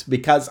acts,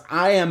 because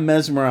I am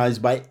mesmerized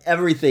by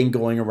everything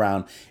going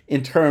around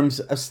in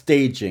terms of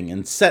staging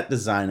and set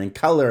design and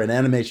color and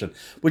animation,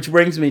 which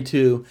brings me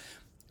to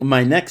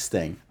my next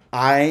thing.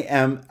 I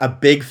am a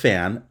big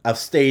fan of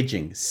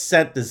staging,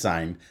 set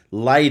design,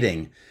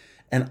 lighting,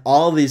 and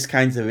all these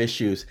kinds of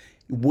issues.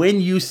 When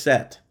you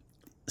step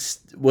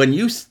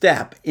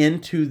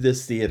into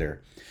this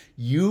theater,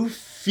 you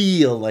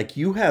feel like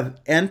you have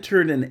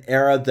entered an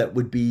era that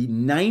would be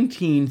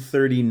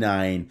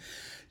 1939.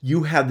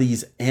 You have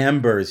these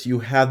ambers, you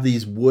have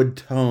these wood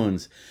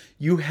tones,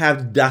 you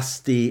have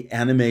dusty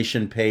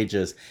animation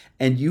pages,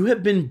 and you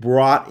have been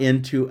brought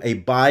into a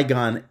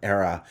bygone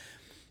era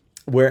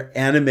where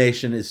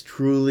animation is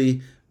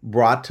truly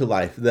brought to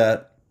life.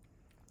 The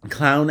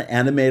clown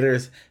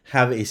animators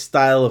have a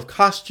style of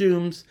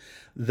costumes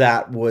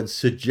that would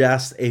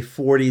suggest a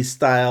 40s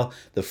style.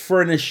 The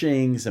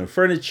furnishings and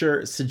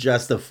furniture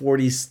suggest a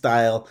 40s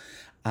style.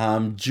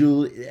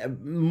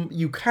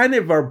 You kind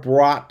of are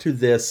brought to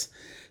this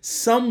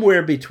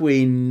somewhere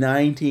between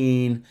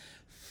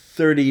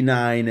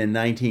 1939 and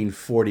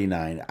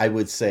 1949, I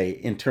would say,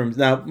 in terms.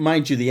 Now,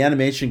 mind you, the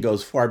animation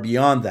goes far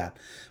beyond that,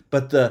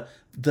 but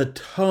the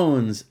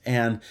tones,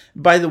 and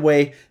by the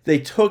way, they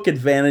took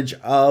advantage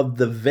of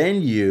the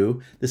venue,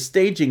 the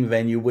staging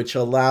venue, which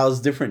allows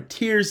different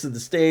tiers of the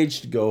stage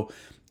to go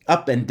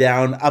up and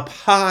down, up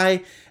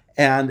high,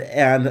 and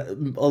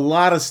a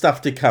lot of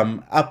stuff to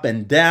come up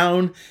and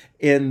down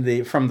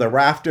from the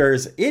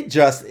rafters. It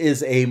just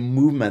is a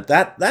movement.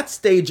 That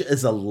stage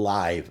is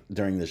alive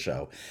during the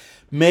show,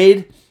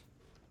 made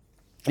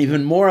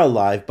even more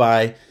alive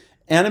by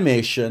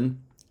animation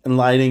and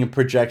lighting and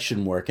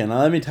projection work. And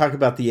let me talk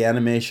about the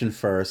animation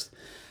first.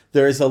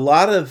 There's a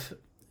lot of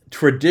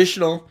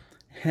traditional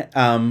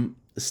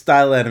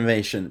style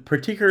animation,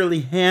 particularly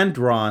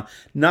hand-drawn,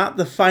 not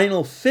the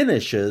final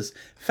finishes. In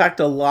fact,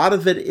 a lot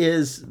of it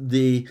is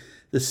the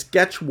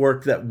sketch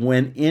work that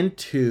went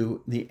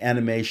into the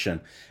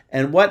animation.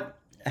 And what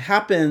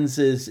happens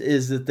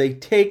is that they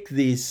take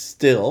these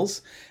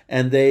stills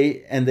and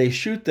they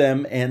shoot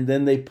them, and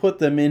then they put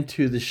them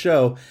into the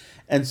show.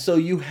 And so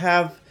you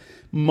have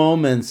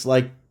moments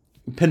like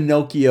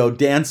Pinocchio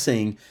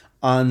dancing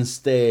on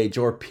stage,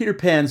 or Peter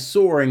Pan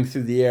soaring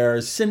through the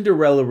air,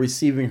 Cinderella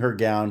receiving her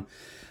gown.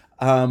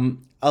 A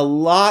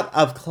lot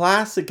of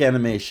classic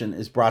animation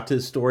is brought to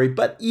the story,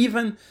 but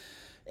even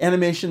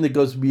animation that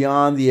goes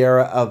beyond the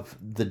era of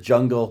the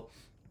Jungle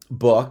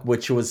Book,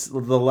 which was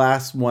the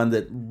last one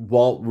that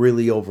Walt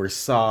really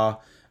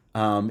oversaw,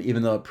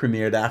 even though it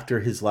premiered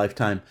after his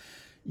lifetime.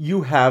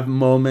 You have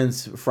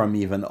moments from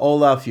even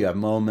Olaf, you have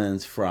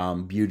moments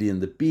from Beauty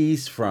and the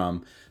Beast,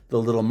 from The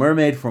Little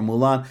Mermaid, from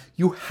Mulan.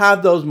 You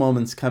have those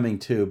moments coming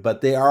too, but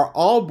they are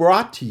all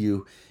brought to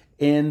you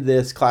in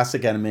this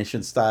classic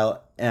animation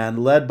style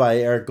and led by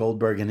Eric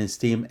Goldberg and his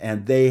team,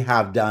 and they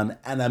have done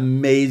an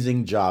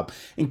amazing job,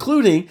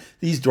 including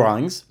these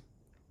drawings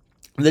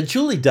that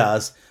Julie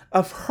does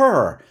of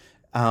her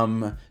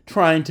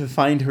trying to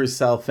find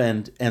herself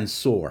and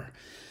soar.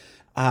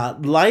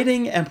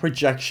 Lighting and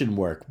projection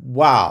work.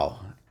 Wow.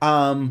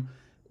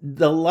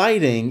 The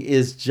lighting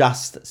is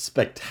just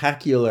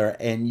spectacular,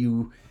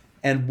 and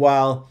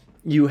while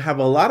you have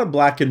a lot of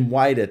black and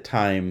white at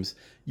times,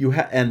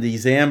 and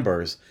these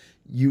ambers,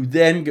 you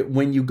then,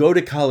 when you go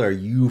to color,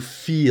 you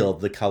feel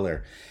the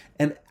color.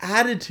 And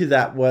added to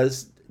that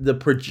was the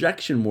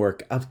projection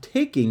work of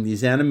taking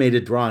these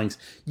animated drawings.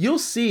 You'll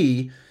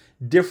see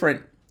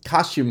different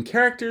costume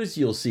characters,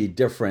 you'll see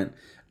different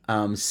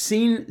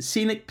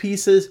scenic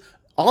pieces,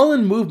 all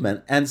in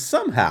movement, and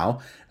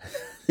somehow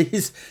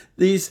these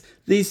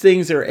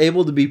things are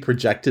able to be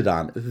projected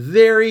on.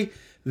 Very,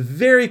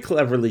 very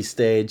cleverly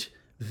staged,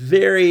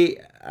 very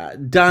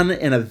done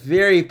in a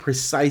very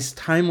precise,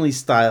 timely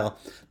style.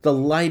 The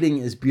lighting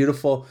is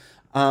beautiful.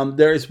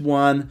 There's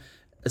a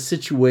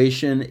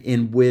situation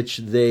in which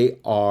they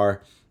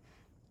are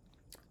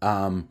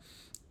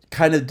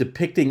kind of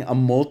depicting a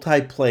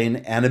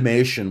multi-plane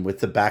animation with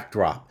the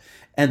backdrop.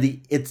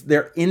 And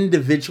they're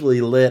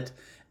individually lit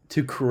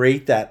to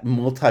create that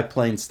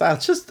multi-plane style.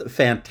 It's just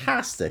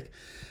fantastic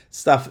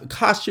stuff.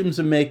 Costumes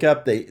and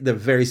makeup, they're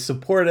very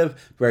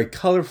supportive, very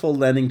colorful,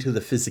 lending to the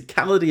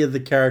physicality of the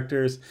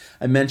characters.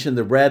 I mentioned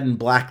the red and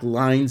black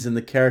lines in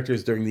the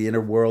characters during the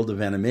inner world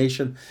of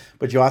animation,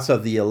 but you also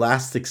have the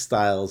elastic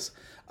styles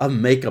of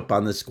makeup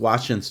on the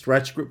squash and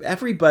stretch group.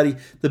 Everybody,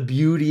 the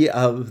beauty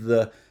of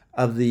the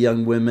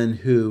young women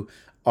who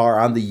are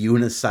on the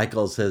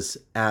unicycles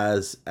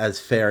as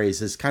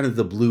fairies, is kind of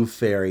the blue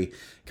fairy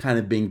kind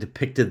of being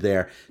depicted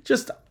there.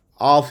 Just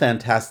all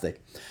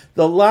fantastic.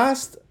 The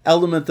last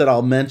element that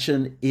I'll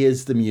mention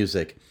is the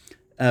music.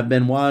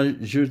 Benoit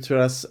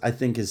Jutras, I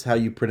think is how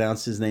you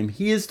pronounce his name.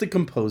 He is the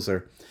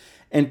composer,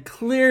 and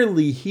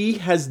clearly he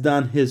has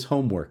done his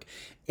homework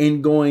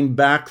in going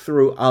back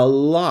through a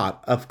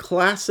lot of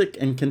classic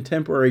and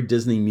contemporary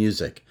Disney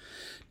music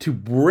to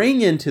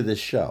bring into the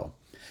show.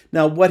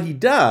 Now, what he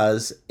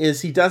does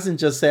is he doesn't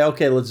just say,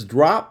 okay, let's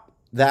drop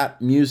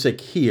that music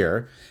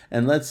here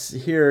and let's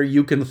hear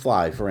You Can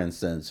Fly, for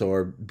instance,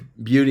 or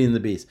Beauty and the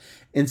Beast.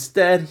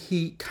 Instead,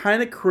 he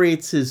kind of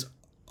creates his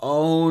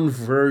own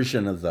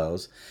version of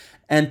those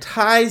and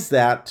ties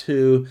that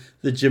to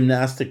the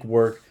gymnastic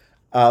work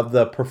of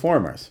the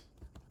performers.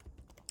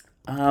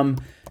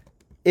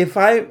 If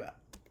I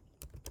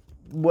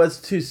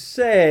was to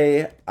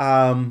say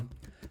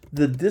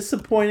the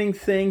disappointing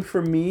thing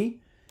for me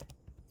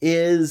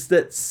is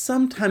that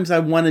sometimes I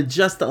wanted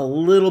just a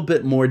little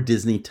bit more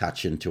Disney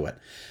touch into it.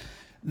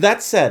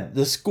 That said,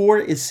 the score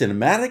is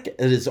cinematic, it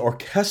is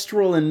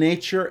orchestral in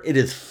nature, it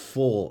is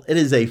full. It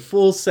is a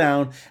full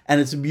sound, and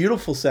it's a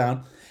beautiful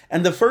sound.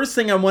 And the first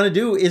thing I want to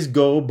do is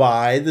go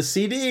buy the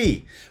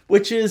CD,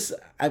 which is,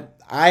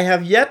 I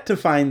have yet to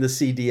find the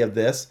CD of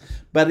this,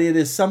 but it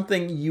is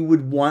something you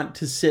would want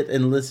to sit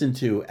and listen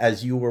to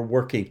as you were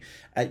working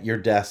at your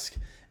desk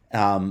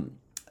on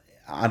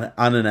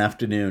an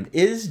afternoon.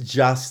 It's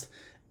just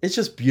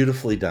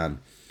beautifully done.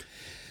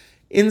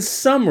 In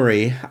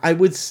summary, I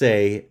would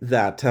say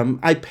that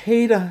I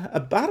paid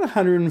about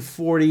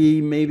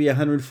 $140, maybe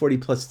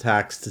 $140 plus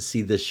tax to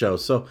see this show.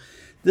 So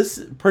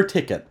this per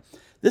ticket,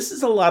 this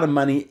is a lot of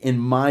money in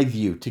my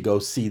view to go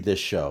see this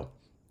show.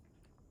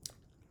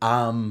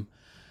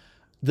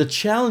 The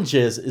challenge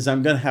is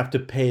I'm going to have to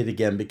pay it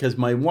again because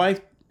my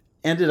wife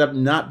ended up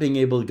not being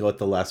able to go at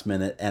the last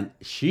minute, and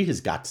she has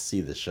got to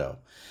see the show.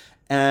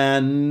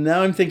 And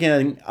now I'm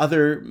thinking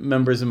other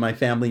members of my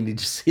family need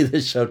to see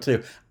this show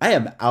too. I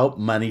am out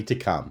money to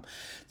come.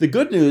 The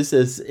good news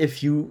is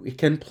if you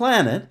can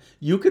plan it,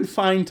 you can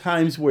find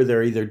times where there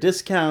are either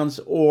discounts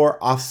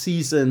or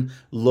off-season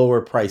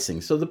lower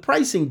pricing. So the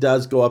pricing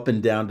does go up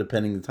and down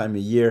depending on the time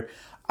of year.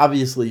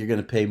 Obviously, you're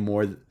going to pay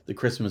more the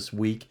Christmas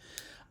week.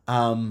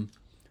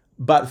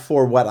 But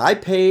for what I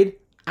paid,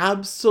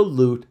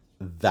 absolute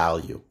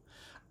value.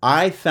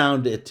 I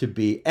found it to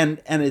be,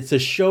 and it's a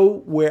show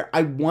where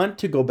I want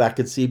to go back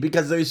and see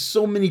because there's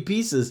so many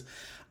pieces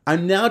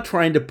I'm now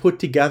trying to put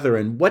together.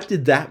 And what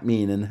did that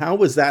mean? And how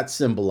was that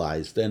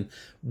symbolized? And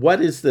what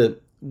is the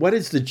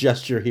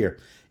gesture here?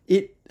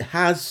 It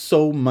has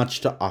so much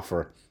to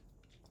offer.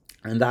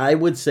 And I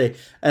would say,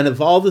 and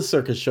of all the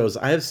circus shows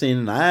I have seen,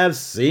 and I have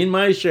seen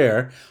my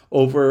share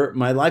over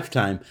my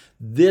lifetime,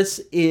 this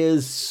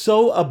is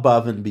so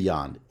above and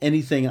beyond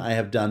anything I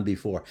have done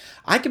before.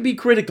 I can be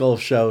critical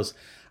of shows.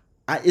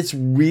 It's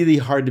really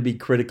hard to be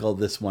critical of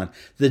this one.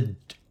 The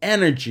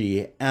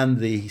energy and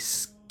the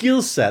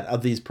skill set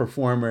of these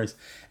performers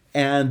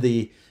and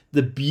the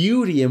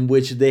beauty in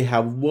which they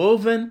have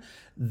woven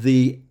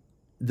the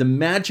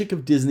magic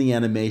of Disney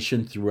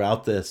animation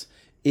throughout this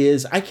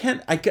is, I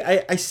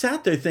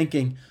sat there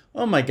thinking,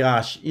 oh my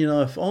gosh,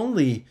 if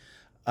only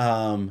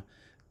the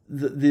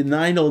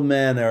Nine Old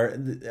Men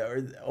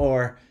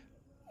or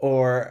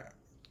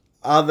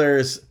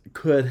others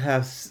could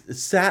have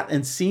sat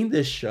and seen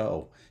this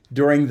show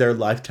during their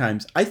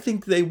lifetimes. I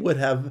think they would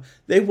have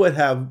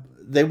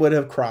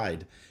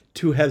cried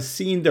to have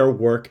seen their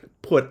work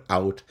put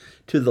out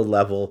to the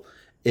level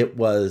it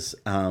was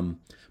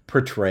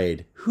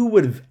portrayed. Who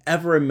would have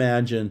ever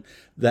imagined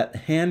that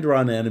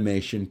hand-drawn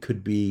animation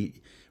could be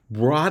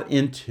brought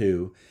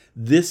into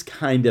this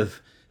kind of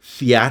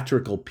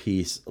theatrical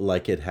piece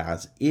like it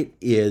has? It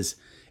is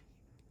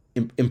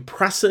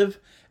impressive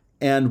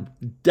and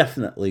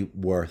definitely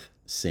worth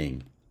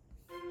seeing.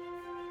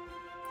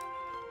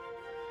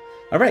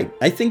 All right,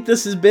 I think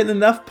this has been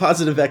enough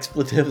positive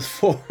expletives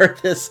for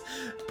this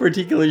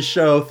particular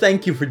show.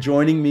 Thank you for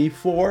joining me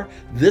for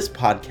this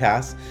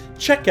podcast.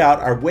 Check out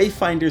our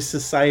Wayfinders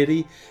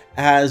Society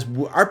as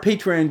our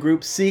Patreon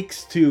group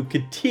seeks to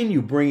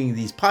continue bringing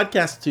these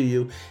podcasts to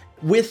you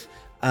with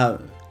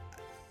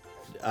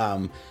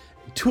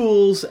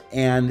tools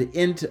and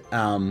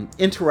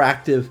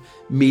interactive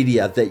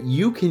media that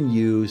you can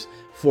use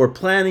for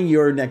planning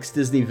your next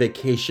Disney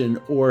vacation,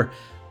 or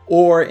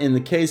in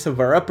the case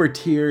of our upper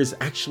tiers,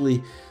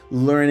 actually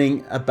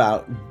learning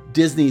about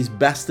Disney's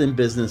best in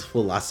business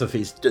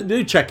philosophies.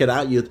 Do check it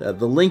out.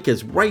 The link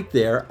is right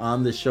there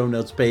on the show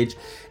notes page,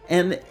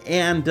 and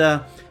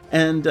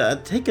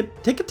take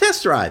a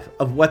test drive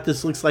of what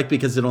this looks like,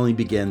 because it only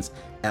begins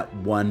at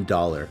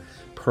 $1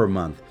 per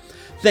month.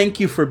 Thank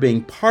you for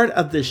being part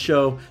of this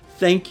show.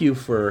 Thank you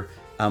for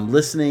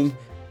listening.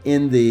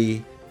 In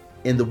the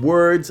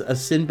words of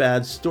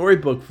Sinbad's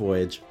storybook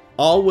voyage,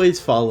 always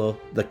follow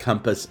the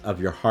compass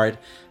of your heart.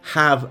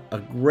 Have a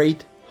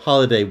great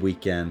holiday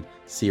weekend.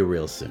 See you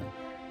real soon.